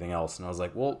look at anything else. And I was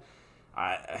like, well,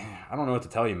 I don't know what to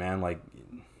tell you, man. Like,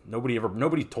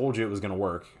 nobody told you it was going to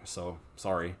work, so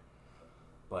sorry.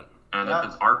 And if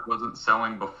its art wasn't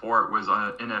selling before it was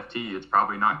an NFT, it's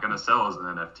probably not going to sell as an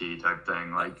NFT type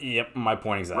thing. Like, yep, my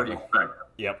point exactly. What do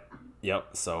you expect? Yep.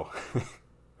 So,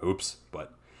 oops,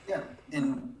 but yeah.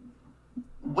 And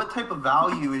what type of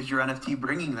value is your NFT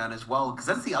bringing then as well? Because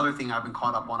that's the other thing I've been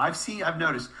caught up on. I've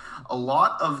noticed a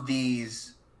lot of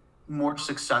these more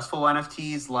successful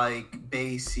NFTs like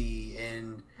Basie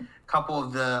and a couple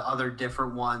of the other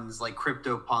different ones like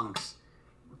CryptoPunks.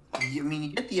 You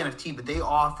get the NFT, but they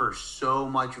offer so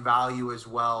much value as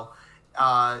well.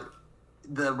 Right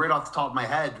off the top of my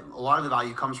head, a lot of the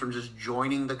value comes from just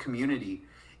joining the community.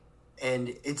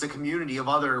 And it's a community of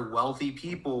other wealthy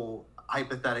people,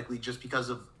 hypothetically, just because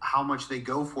of how much they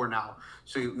go for now.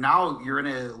 So now you're in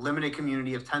a limited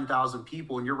community of 10,000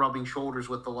 people, and you're rubbing shoulders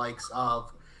with the likes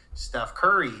of Steph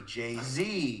Curry,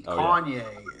 Jay-Z, Kanye,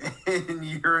 and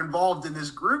you're involved in this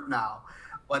group now.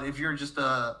 But if you're just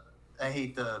I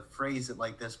hate to phrase it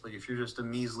like this, but if you're just a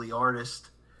measly artist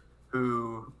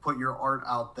who put your art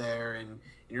out there and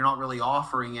you're not really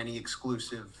offering any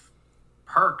exclusive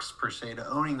perks per se to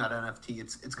owning that NFT,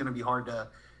 it's going to be hard to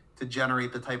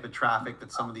generate the type of traffic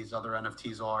that some of these other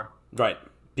NFTs are. Right.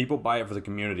 People buy it for the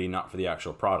community, not for the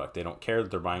actual product. They don't care that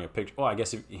they're buying a picture. Well, I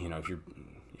guess if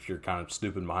you're kind of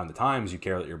stupid behind the times, you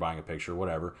care that you're buying a picture,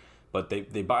 whatever. But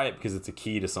they buy it because it's a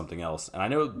key to something else. And I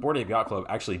know Bored Ape Yacht Club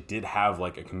actually did have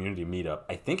like a community meetup.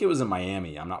 I think it was in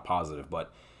Miami. I'm not positive, but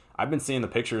I've been seeing the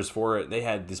pictures for it. They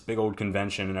had this big old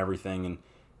convention and everything, and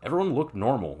everyone looked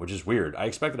normal, which is weird. I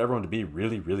expected everyone to be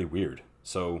really, really weird.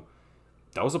 So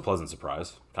that was a pleasant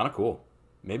surprise. Kind of cool.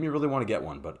 Made me really want to get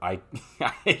one, but I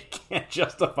can't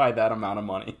justify that amount of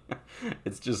money.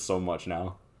 It's just so much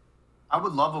now. I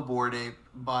would love a Bored Ape,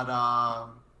 but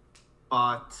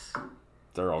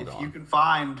they're all if gone. you can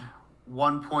find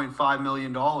 $1.5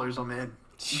 million, I'm in.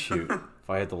 Shoot. If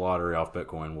I hit the lottery off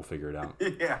Bitcoin, we'll figure it out.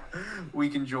 Yeah, we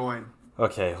can join.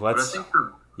 Okay, let's...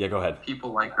 Yeah, go ahead.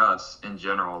 People like us in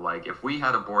general, like if we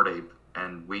had a Bored Ape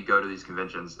and we go to these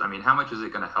conventions, how much is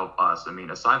it going to help us?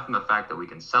 Aside from the fact that we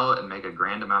can sell it and make a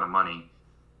grand amount of money,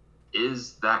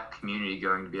 is that community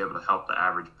going to be able to help the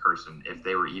average person if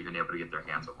they were even able to get their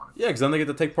hands on one? Yeah, because then they get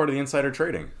to take part of the insider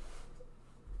trading.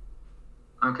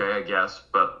 Okay, I guess,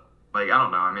 but I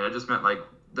don't know. I just meant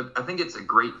I think it's a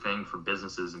great thing for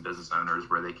businesses and business owners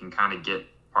where they can kind of get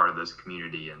part of this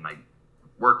community and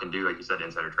work and do, like you said,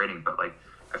 insider trading. But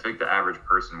I think the average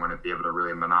person wouldn't be able to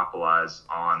really monopolize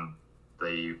on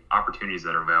the opportunities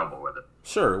that are available with it.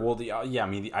 Sure. Well,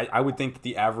 I would think that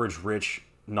the average rich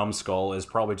numbskull is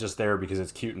probably just there because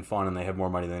it's cute and fun and they have more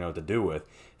money than they know what to do with.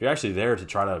 If you're actually there to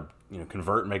try to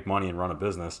convert and make money and run a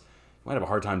business, you might have a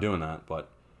hard time doing that, but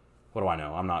what do I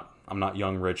know? I'm not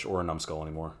young, rich, or a numbskull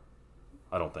anymore.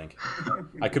 I don't think.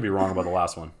 I could be wrong about the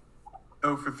last one.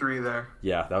 0 for 3 there.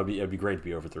 Yeah, it'd be great to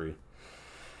be over 3.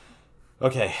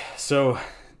 Okay, so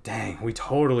dang, we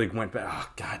totally went back. Oh,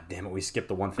 God damn it, we skipped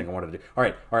the one thing I wanted to do. All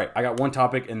right. I got one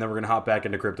topic, and then we're gonna hop back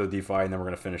into crypto DeFi, and then we're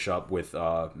gonna finish up with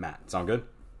Matt. Sound good?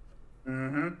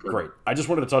 Mm-hmm. Great. I just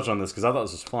wanted to touch on this because I thought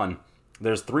this was fun.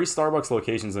 There's 3 Starbucks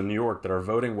locations in New York that are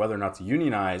voting whether or not to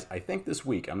unionize, I think this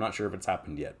week. I'm not sure if it's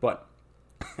happened yet, but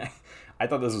I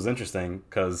thought this was interesting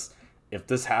because if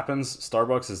this happens,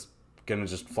 Starbucks is going to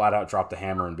just flat out drop the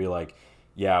hammer and be like,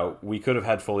 yeah, we could have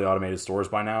had fully automated stores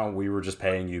by now. We were just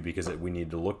paying you because we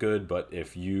needed to look good. But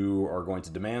if you are going to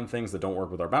demand things that don't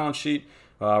work with our balance sheet,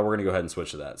 we're going to go ahead and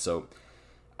switch to that. So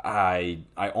I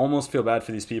almost feel bad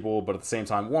for these people, but at the same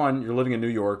time, one, you're living in New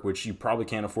York, which you probably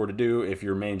can't afford to do if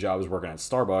your main job is working at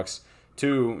Starbucks.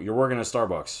 Two, you're working at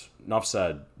Starbucks. Enough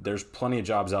said. There's plenty of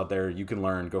jobs out there. You can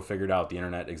learn. Go figure it out. The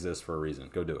internet exists for a reason.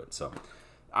 Go do it. So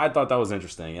I thought that was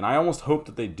interesting. And I almost hope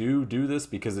that they do this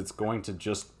because it's going to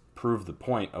just prove the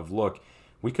point of, look,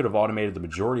 we could have automated the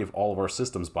majority of all of our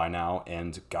systems by now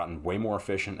and gotten way more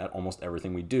efficient at almost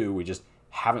everything we do. We just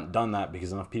haven't done that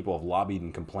because enough people have lobbied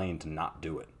and complained to not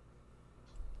do it.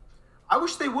 I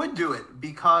wish they would do it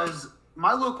because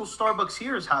my local Starbucks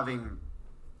here is having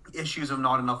issues of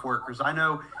not enough workers. I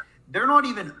know they're not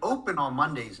even open on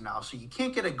Mondays now, so you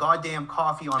can't get a goddamn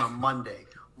coffee on a Monday.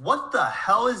 What the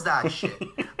hell is that shit?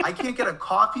 I can't get a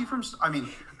coffee from... I mean,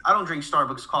 I don't drink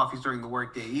Starbucks coffees during the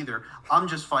workday either. I'm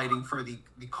just fighting for the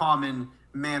common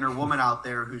man or woman out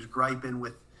there who's griping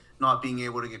with not being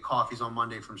able to get coffees on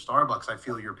Monday from Starbucks. I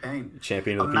feel your pain.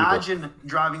 Champion of the Imagine people.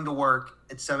 driving to work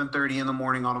at 7:30 in the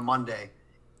morning on a Monday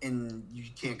and you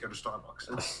can't go to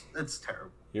Starbucks. It's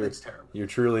terrible. It's terrible. You're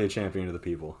truly a champion of the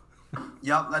people.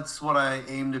 Yep, that's what I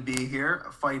aim to be here,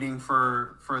 fighting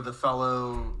for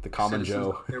the common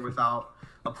Joe out there without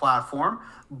a platform.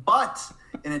 But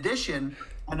in addition,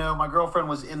 I know my girlfriend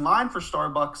was in line for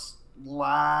Starbucks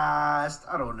last,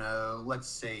 I don't know, let's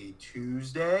say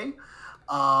Tuesday.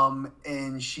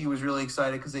 And she was really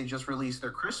excited because they just released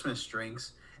their Christmas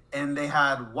drinks. And they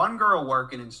had one girl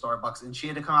working in Starbucks, and she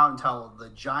had to come out and tell the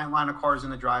giant line of cars in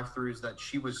the drive-thrus that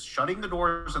she was shutting the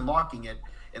doors and locking it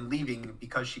and leaving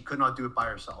because she could not do it by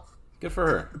herself. Good for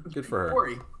her. Good for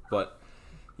her. But,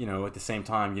 at the same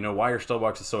time, why your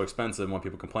Starbucks is so expensive and what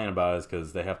people complain about is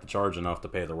because they have to charge enough to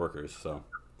pay their workers. So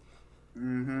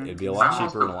it'd be a lot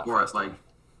cheaper and a lot faster. Like,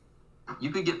 you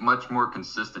could get much more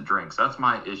consistent drinks. That's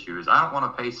my issue. Is I don't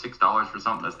want to pay $6 for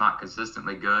something that's not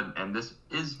consistently good. And this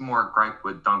is more gripe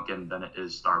with Dunkin' than it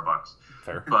is Starbucks.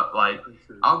 Fair. But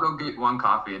I'll go get one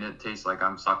coffee and it tastes like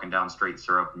I'm sucking down straight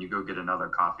syrup, and you go get another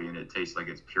coffee and it tastes like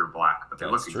it's pure black, but they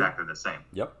look exactly the same.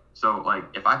 Yep. So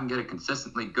if I can get a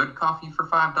consistently good coffee for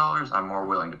 $5, I'm more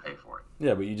willing to pay for it.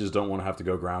 Yeah, but you just don't want to have to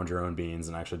go ground your own beans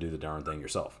and actually do the darn thing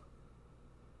yourself.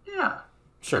 Yeah.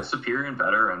 Sure. If it's superior and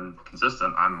better and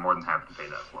consistent, I'm more than happy to pay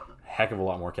that for it. Heck of a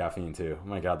lot more caffeine too. Oh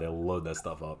my God, they load that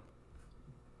stuff up.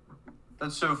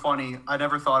 That's so funny. I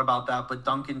never thought about that, but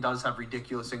Dunkin' does have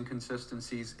ridiculous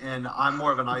inconsistencies. And I'm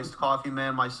more of an iced coffee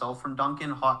man myself from Dunkin',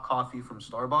 hot coffee from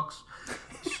Starbucks.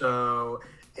 So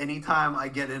anytime I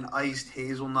get an iced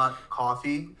hazelnut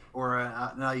coffee or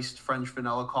an iced French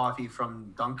vanilla coffee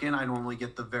from Dunkin', I normally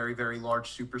get the very, very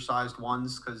large supersized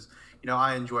ones because,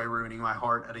 I enjoy ruining my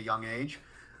heart at a young age.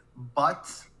 But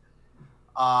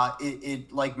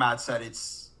it like Matt said,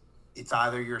 it's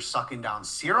either you're sucking down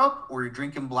syrup or you're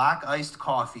drinking black iced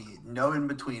coffee. No in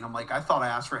between. I'm like, I thought I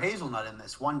asked for hazelnut in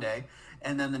this one day.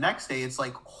 And then the next day, it's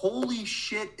like, holy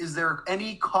shit, is there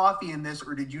any coffee in this?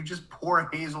 Or did you just pour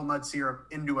hazelnut syrup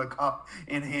into a cup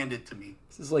and hand it to me?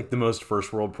 This is like the most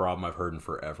first world problem I've heard in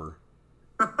forever.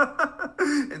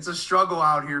 It's a struggle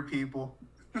out here, people.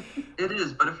 It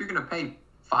is, but if you're going to pay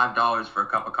 $5 for a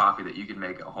cup of coffee that you can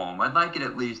make at home, I'd like it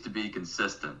at least to be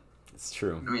consistent. It's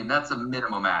true. I mean, that's a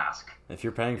minimum ask. If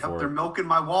you're paying for They're it. milking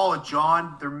my wallet,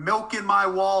 John. They're milking my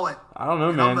wallet. I don't know,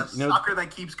 and man. I'm the sucker that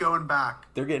keeps going back.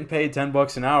 They're getting paid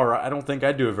 $10 an hour. I don't think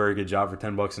I'd do a very good job for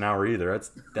 $10 an hour either.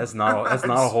 That's not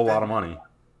a whole lot of money.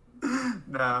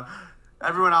 No.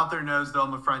 Everyone out there knows, though,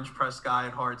 I'm a French press guy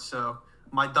at heart, so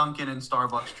my Dunkin' and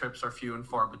Starbucks trips are few and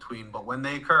far between. But when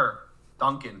they occur,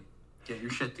 Dunkin', get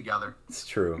your shit together. It's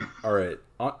true. All right.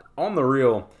 On the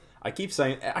real, I keep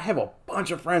saying I have a bunch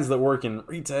of friends that work in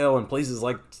retail and places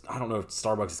like, I don't know if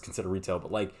Starbucks is considered retail,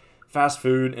 but like fast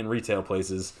food and retail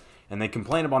places, and they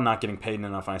complain about not getting paid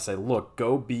enough. And I say, look,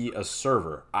 go be a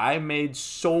server. I made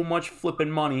so much flipping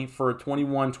money for a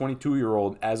 21,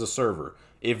 22-year-old as a server.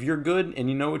 If you're good and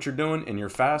you know what you're doing and you're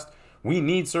fast, we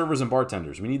need servers and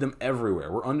bartenders. We need them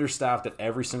everywhere. We're understaffed at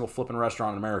every single flipping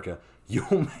restaurant in America.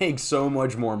 You'll make so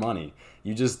much more money.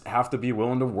 You just have to be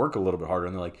willing to work a little bit harder.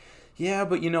 And they're like, yeah,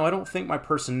 but I don't think my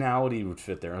personality would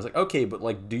fit there. I was like, okay,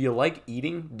 but do you like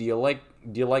eating? Do you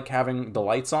like having the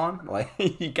lights on? Like,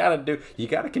 you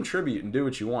gotta contribute and do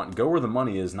what you want. Go where the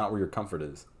money is, not where your comfort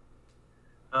is.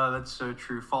 That's so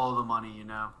true. Follow the money,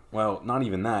 Well, not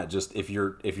even that. Just if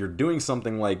you're doing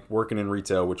something like working in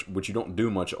retail, which you don't do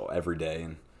much every day,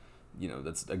 and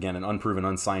that's, again, an unproven,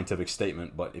 unscientific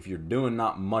statement, but if you're doing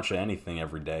not much of anything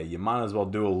every day, you might as well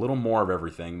do a little more of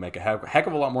everything, make a heck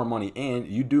of a lot more money, and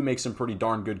you do make some pretty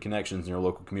darn good connections in your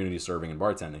local community serving and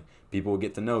bartending. People will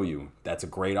get to know you. That's a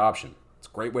great option. It's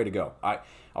a great way to go.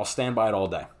 I'll stand by it all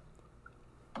day.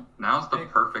 Now's the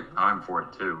perfect time for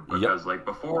it too, because like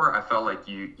before, I felt like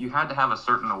you had to have a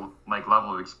certain like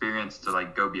level of experience to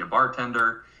like go be a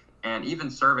bartender, and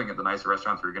even serving at the nicer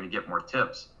restaurants where you're going to get more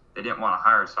tips. They didn't want to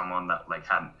hire someone that like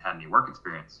hadn't had any work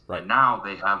experience. Right. And now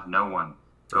they have no one.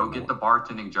 Go get the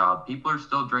bartending job. People are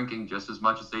still drinking just as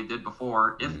much as they did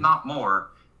before, if not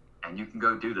more, and you can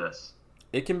go do this.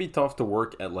 It can be tough to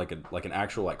work at like an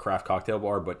actual like craft cocktail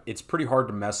bar, but it's pretty hard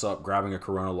to mess up grabbing a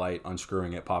Corona Light,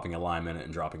 unscrewing it, popping a lime in it,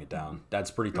 and dropping it down.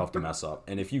 That's pretty tough to mess up.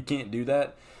 And if you can't do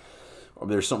that,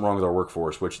 there's something wrong with our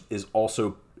workforce, which is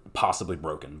also possibly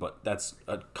broken. But that's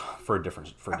for a different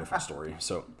story.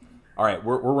 So. All right,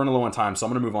 we're running low on time, so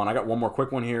I'm going to move on. I got one more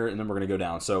quick one here, and then we're going to go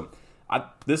down. So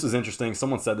this is interesting.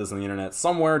 Someone said this on the internet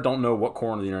somewhere. Don't know what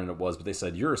corner of the internet it was, but they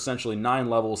said you're essentially 9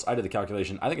 levels. I did the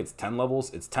calculation. I think it's 10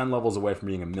 levels. It's 10 levels away from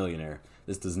being a millionaire.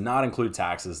 This does not include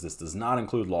taxes. This does not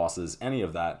include losses. Any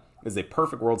of that is a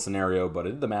perfect world scenario, but I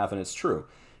did the math, and it's true.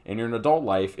 In your adult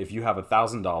life, if you have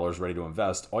 $1,000 ready to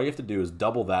invest, all you have to do is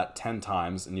double that 10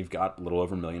 times, and you've got a little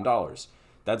over $1 million.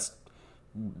 That's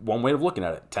one way of looking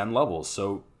at it, 10 levels.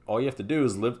 So all you have to do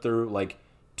is live through like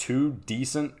 2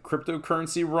 decent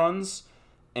cryptocurrency runs,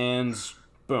 and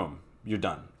boom, you're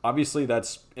done. Obviously,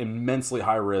 that's immensely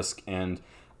high risk, and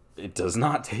it does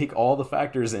not take all the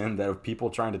factors in that of people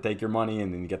trying to take your money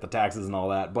and then you get the taxes and all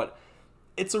that. But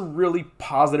it's a really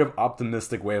positive,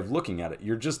 optimistic way of looking at it.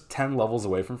 You're just 10 levels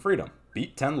away from freedom.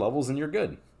 Beat 10 levels and you're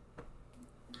good.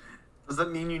 Does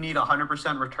that mean you need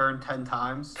 100% return 10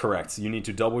 times? Correct. You need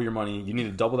to double your money. You need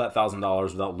to double that $1,000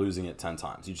 without losing it 10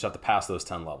 times. You just have to pass those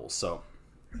 10 levels. So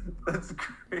that's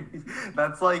crazy.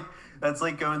 That's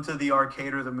like going to the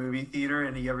arcade or the movie theater,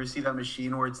 and you ever see that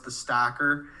machine where it's the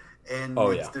stacker, and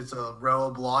it's a row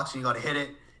of blocks, and you got to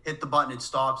hit the button, it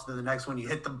stops. Then the next one, you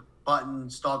hit the button,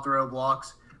 stop the row of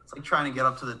blocks. It's like trying to get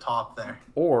up to the top there.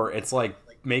 Or it's like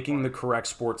making the correct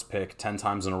sports pick 10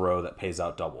 times in a row that pays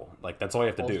out double. Like, that's all you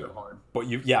have to do. Hard. But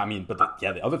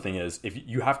the other thing is, if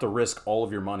you have to risk all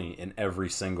of your money in every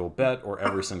single bet or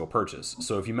every single purchase.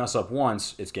 So if you mess up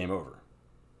once, it's game over.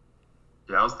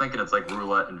 Yeah, I was thinking it's like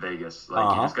roulette in Vegas.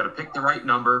 Like, you just got to pick the right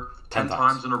number 10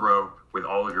 times in a row with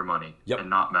all of your money and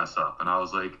not mess up. And I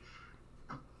was like,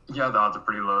 yeah, the odds are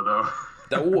pretty low, though.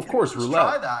 Well, of course, roulette.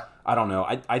 Try that. I don't know.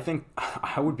 I think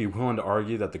I would be willing to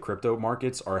argue that the crypto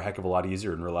markets are a heck of a lot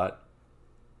easier than roulette.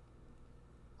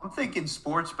 I'm thinking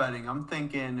sports betting. I'm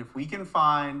thinking if we can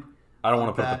find. I don't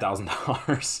want to put up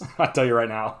 $1,000. I tell you right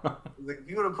now. Like,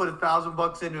 you want to put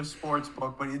 $1,000 into a sports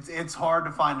book, but it's hard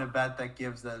to find a bet that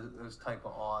gives those type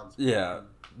of odds. Yeah,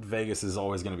 Vegas is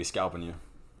always going to be scalping you.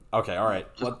 Okay, all right.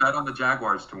 Just bet on the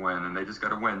Jaguars to win, and they just got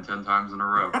to win 10 times in a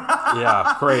row.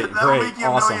 Yeah, great, That'll make you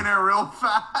a millionaire real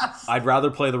fast. I'd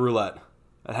rather play the roulette.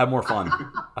 I'd have more fun.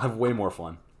 I'd have way more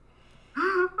fun.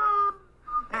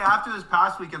 Hey, after this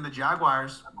past weekend, the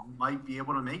Jaguars might be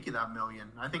able to make you that million.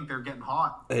 I think they're getting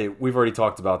hot. Hey, we've already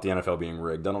talked about the NFL being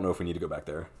rigged. I don't know if we need to go back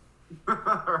there. All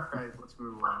right, let's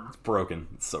move on. It's broken.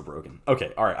 It's so broken.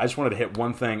 Okay, all right. I just wanted to hit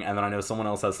one thing, and then I know someone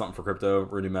else has something for crypto. We're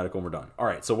going to do medical, and we're done. All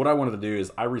right, so what I wanted to do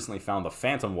is I recently found the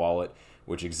Phantom wallet,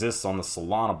 which exists on the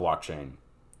Solana blockchain.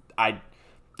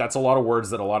 That's a lot of words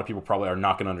that a lot of people probably are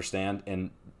not going to understand, and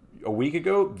a week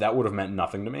ago, that would have meant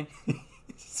nothing to me.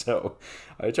 So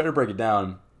I tried to break it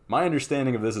down. My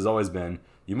understanding of this has always been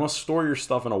you must store your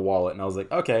stuff in a wallet. And I was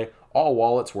like, okay, all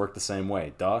wallets work the same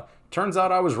way. Duh. Turns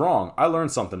out I was wrong. I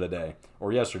learned something today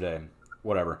or yesterday,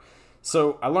 whatever.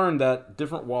 So I learned that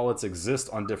different wallets exist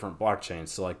on different blockchains.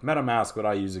 So like MetaMask, what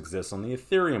I use, exists on the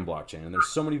Ethereum blockchain. And there's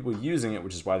so many people using it,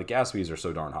 which is why the gas fees are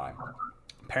so darn high.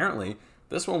 Apparently,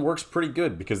 this one works pretty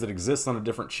good because it exists on a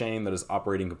different chain that is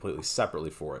operating completely separately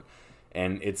for it.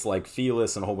 And it's like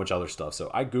feeless and a whole bunch of other stuff. So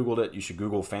I Googled it. You should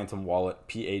Google Phantom Wallet,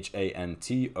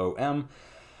 Phantom.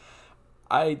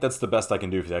 That's the best I can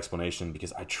do for the explanation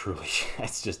because I truly,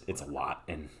 it's a lot.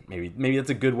 And maybe that's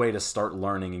a good way to start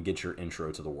learning and get your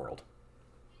intro to the world.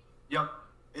 Yep.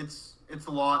 It's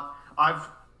a lot. I've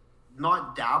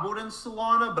not dabbled in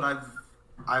Solana, but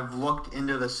I've looked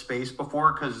into the space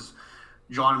before because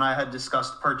John and I had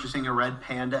discussed purchasing a Red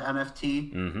Panda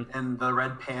NFT, and the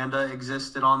Red Panda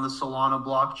existed on the Solana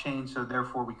blockchain, so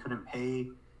therefore we couldn't buy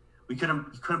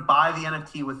the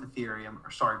NFT with Ethereum,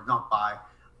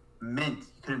 mint. You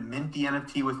couldn't mint the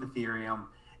NFT with Ethereum,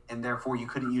 and therefore you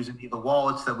couldn't use any of the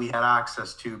wallets that we had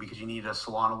access to because you needed a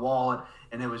Solana wallet.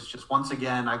 And it was just, once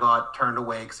again, I got turned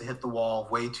away because I hit the wall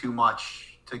way too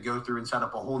much to go through and set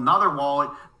up a whole nother wallet,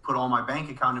 put all my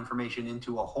bank account information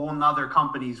into a whole nother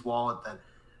company's wallet that,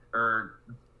 or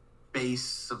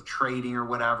base of trading or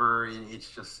whatever. It's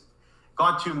just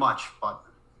got too much, but.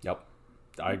 Yep.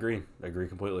 I agree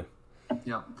completely.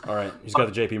 Yep. All right. Who's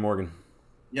got the JP Morgan?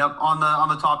 Yep. On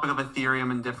the topic of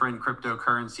Ethereum and different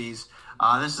cryptocurrencies,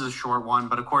 this is a short one,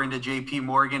 but according to JP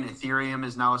Morgan, Ethereum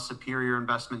is now a superior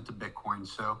investment to Bitcoin.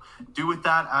 So do with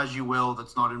that as you will.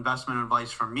 That's not investment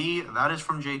advice from me. That is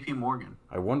from JP Morgan.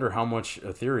 I wonder how much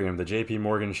Ethereum the JP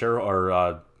Morgan share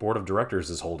or board of directors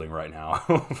is holding right now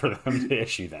for them to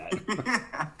issue that.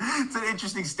 It's an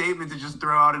interesting statement to just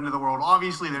throw out into the world.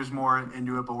 Obviously, there's more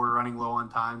into it, but we're running low on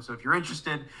time. So if you're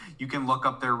interested, you can look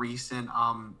up their recent,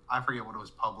 I forget what it was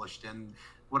published in,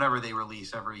 whatever they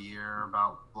release every year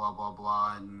about blah, blah,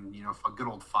 blah, and, good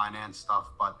old finance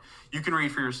stuff. But you can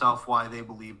read for yourself why they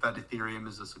believe that Ethereum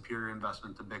is a superior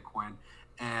investment to Bitcoin.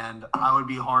 And I would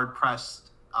be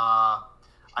hard-pressed.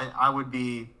 I would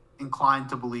be inclined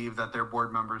to believe that their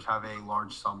board members have a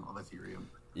large sum of Ethereum.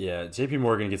 Yeah, JP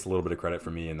Morgan gets a little bit of credit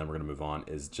from me, and then we're going to move on,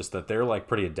 is just that they're like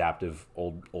pretty adaptive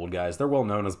old guys. They're well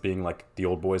known as being like the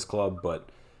old boys club, but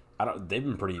they've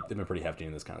been pretty hefty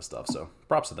in this kind of stuff. So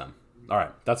props to them. All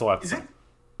right, that's all I have to say.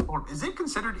 Is it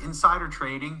considered insider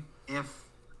trading if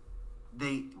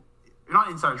they not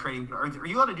insider trading, but are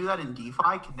you allowed to do that in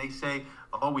DeFi? Can they say,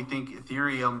 oh, we think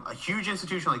Ethereum, a huge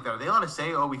institution like that, are they allowed to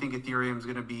say, oh, we think Ethereum is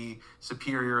going to be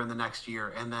superior in the next year,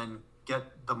 and then get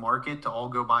the market to all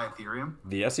go buy Ethereum?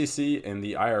 The SEC and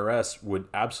the IRS would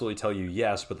absolutely tell you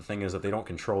yes, but the thing is that they don't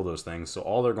control those things. So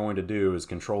all they're going to do is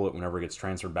control it whenever it gets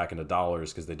transferred back into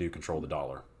dollars, because they do control the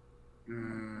dollar.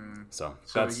 So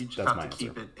that's you just that's have my to answer.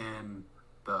 keep it in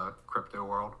the crypto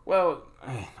world. Well,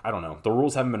 I don't know. The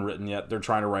rules haven't been written yet. They're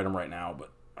trying to write them right now, but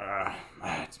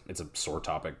it's a sore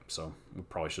topic, so we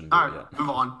probably shouldn't do All it right, yet. move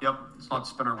on. Yep, let's not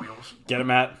spin our wheels. Get it,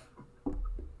 Matt?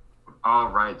 All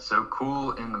right, so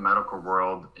cool in the medical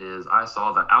world is I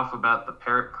saw that Alphabet, the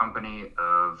parent company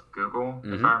of Google,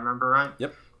 if I remember right,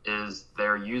 Yep. is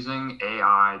they're using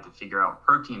AI to figure out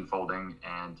protein folding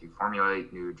and to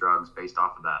formulate new drugs based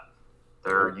off of that.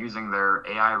 They're using their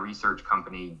AI research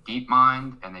company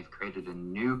DeepMind, and they've created a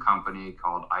new company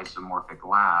called Isomorphic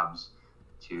Labs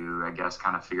to, I guess,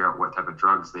 kind of figure out what type of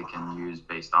drugs they can use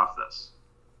based off this.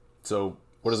 So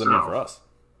what does it mean for us?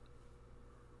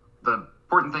 The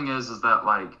important thing is that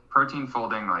like protein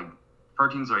folding, like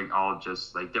proteins are like all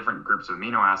just like different groups of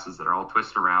amino acids that are all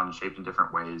twisted around and shaped in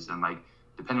different ways, and like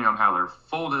depending on how they're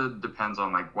folded depends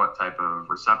on like what type of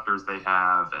receptors they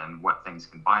have and what things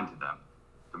can bind to them.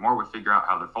 The more we figure out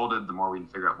how they're folded, the more we can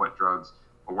figure out what drugs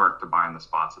will work to bind the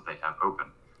spots that they have open.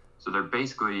 So they're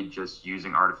basically just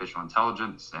using artificial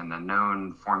intelligence and the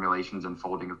known formulations and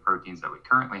folding of proteins that we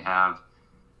currently have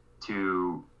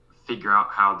to figure out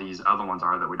how these other ones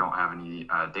are that we don't have any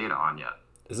data on yet.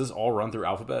 Is this all run through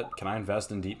Alphabet? Can I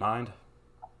invest in DeepMind?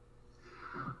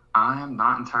 I'm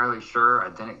not entirely sure. I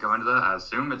didn't go into that. I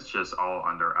assume it's just all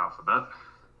under Alphabet.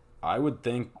 I would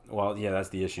think, well, yeah, that's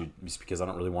the issue, just because I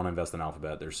don't really want to invest in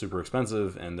Alphabet. They're super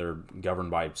expensive, and they're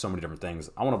governed by so many different things.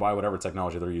 I want to buy whatever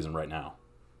technology they're using right now.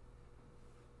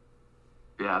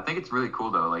 Yeah, I think it's really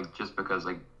cool, though, like, just because,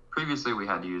 like, previously we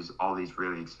had to use all these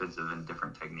really expensive and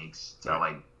different techniques to,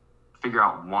 like, figure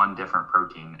out one different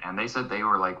protein, and they said they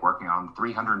were, like, working on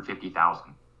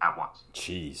 350,000 at once.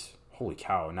 Jeez. Holy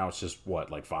cow. Now it's just, what,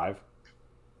 like 5?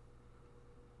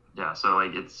 Yeah, so,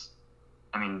 like,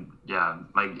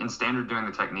 like in standard doing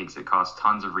the techniques, it costs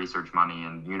tons of research money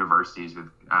and universities with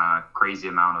crazy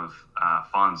amount of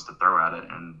funds to throw at it.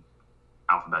 And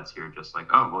Alphabet's here just like,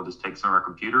 oh, we'll just take some of our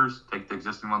computers, take the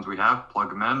existing ones we have, plug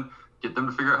them in, get them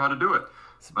to figure out how to do it.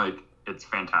 Like, it's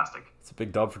fantastic. It's a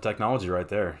big dub for technology right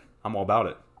there. I'm all about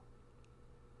it.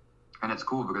 And it's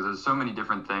cool because there's so many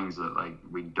different things that like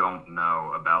we don't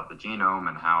know about the genome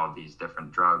and how these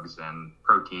different drugs and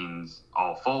proteins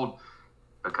all fold,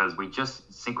 because we just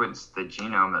sequenced the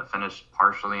genome that finished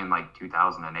partially in like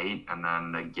 2008, and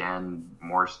then again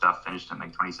more stuff finished in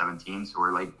like 2017. So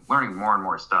we're like learning more and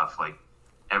more stuff like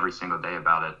every single day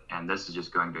about it, and this is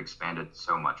just going to expand it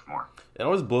so much more. It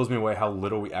always blows me away how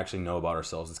little we actually know about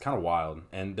ourselves. It's kind of wild,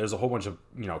 and there's a whole bunch of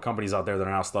companies out there that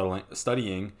are now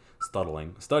studying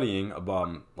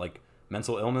about like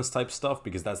mental illness type stuff,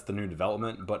 because that's the new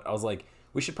development. But I was like,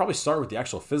 we should probably start with the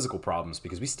actual physical problems,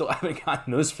 because we still haven't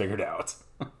gotten those figured out.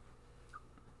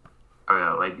 Oh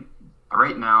yeah, like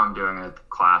right now I'm doing a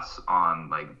class on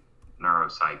like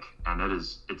neuropsych, and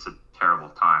it's a terrible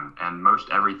time. And most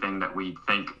everything that we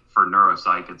think for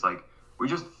neuropsych, it's like we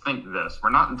just think this.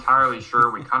 We're not entirely sure.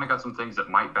 We kind of got some things that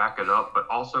might back it up, but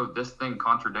also this thing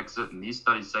contradicts it, and these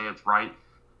studies say it's right.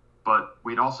 But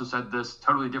we'd also said this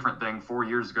totally different thing 4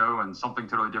 years ago and something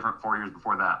totally different 4 years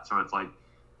before that. So it's like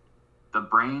the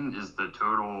brain is the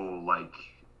total, like,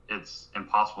 it's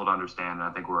impossible to understand. And I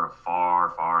think we're a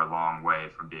far, far long way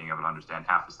from being able to understand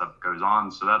half the stuff that goes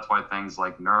on. So that's why things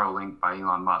like Neuralink by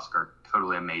Elon Musk are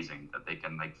totally amazing, that they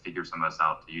can like figure some of this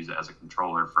out to use it as a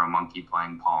controller for a monkey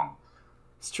playing Pong.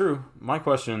 It's true. My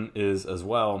question is as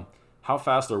well, how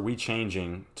fast are we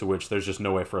changing to which there's just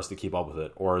no way for us to keep up with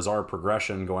it? Or is our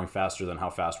progression going faster than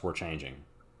how fast we're changing?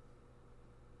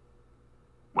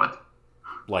 What?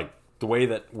 Like, the way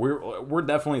that we're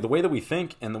definitely, the way that we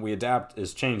think and that we adapt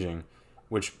is changing,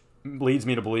 which leads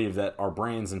me to believe that our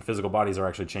brains and physical bodies are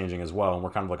actually changing as well, and we're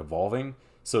kind of like evolving.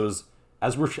 So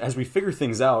as we figure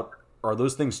things out, are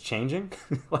those things changing?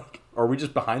 Like, are we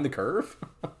just behind the curve?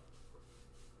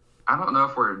 I don't know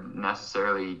if we're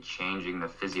necessarily changing the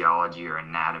physiology or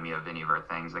anatomy of any of our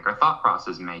things. Like, our thought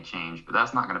process may change, but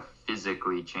that's not going to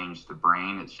physically change the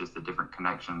brain. It's just the different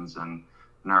connections and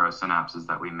neurosynapses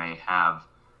that we may have.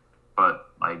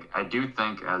 But, like, I do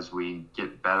think as we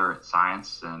get better at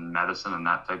science and medicine and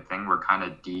that type of thing, we're kind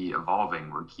of de-evolving.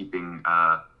 We're keeping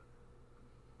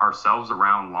ourselves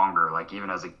around longer. Like, even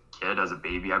as a kid, as a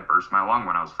baby, I burst my lung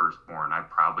when I was first born. I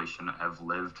probably shouldn't have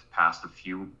lived past a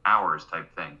few hours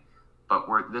type thing.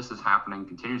 But this is happening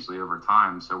continuously over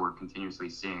time, so we're continuously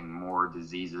seeing more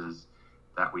diseases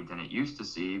that we didn't used to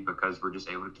see because we're just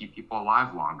able to keep people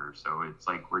alive longer. So it's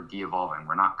like we're de-evolving.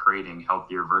 We're not creating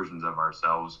healthier versions of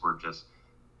ourselves. We're just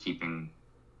keeping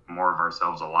more of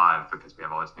ourselves alive because we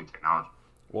have all this new technology.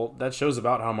 Well, that shows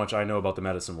about how much I know about the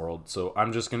medicine world. So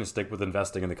I'm just going to stick with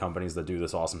investing in the companies that do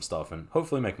this awesome stuff and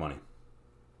hopefully make money.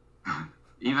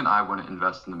 Even I wouldn't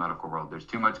invest in the medical world. There's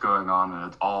too much going on, and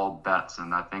it's all bets,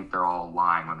 and I think they're all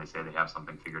lying when they say they have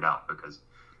something figured out, because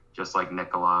just like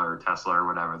Nikola or Tesla or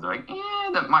whatever, they're like,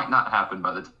 that might not happen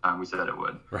by the time we said it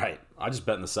would. Right. I just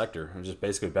bet in the sector. I just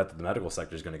basically bet that the medical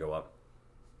sector is going to go up.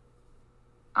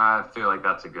 I feel like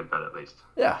that's a good bet at least.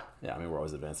 Yeah. I mean, we're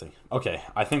always advancing. Okay,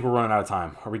 I think we're running out of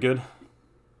time. Are we good?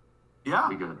 Yeah.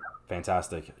 We good.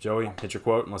 Fantastic. Joey, hit your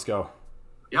quote and let's go.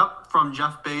 Yep, from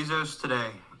Jeff Bezos today.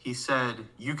 He said,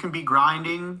 "You can be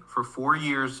grinding for 4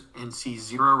 years and see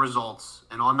zero results.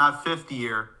 And on that fifth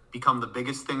year, become the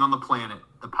biggest thing on the planet.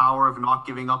 The power of not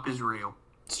giving up is real."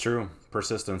 It's true.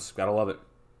 Persistence. Gotta love it.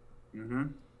 Mm-hmm.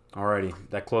 Alrighty,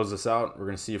 that closes us out. We're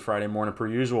going to see you Friday morning per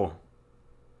usual.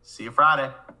 See you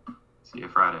Friday. See you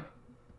Friday.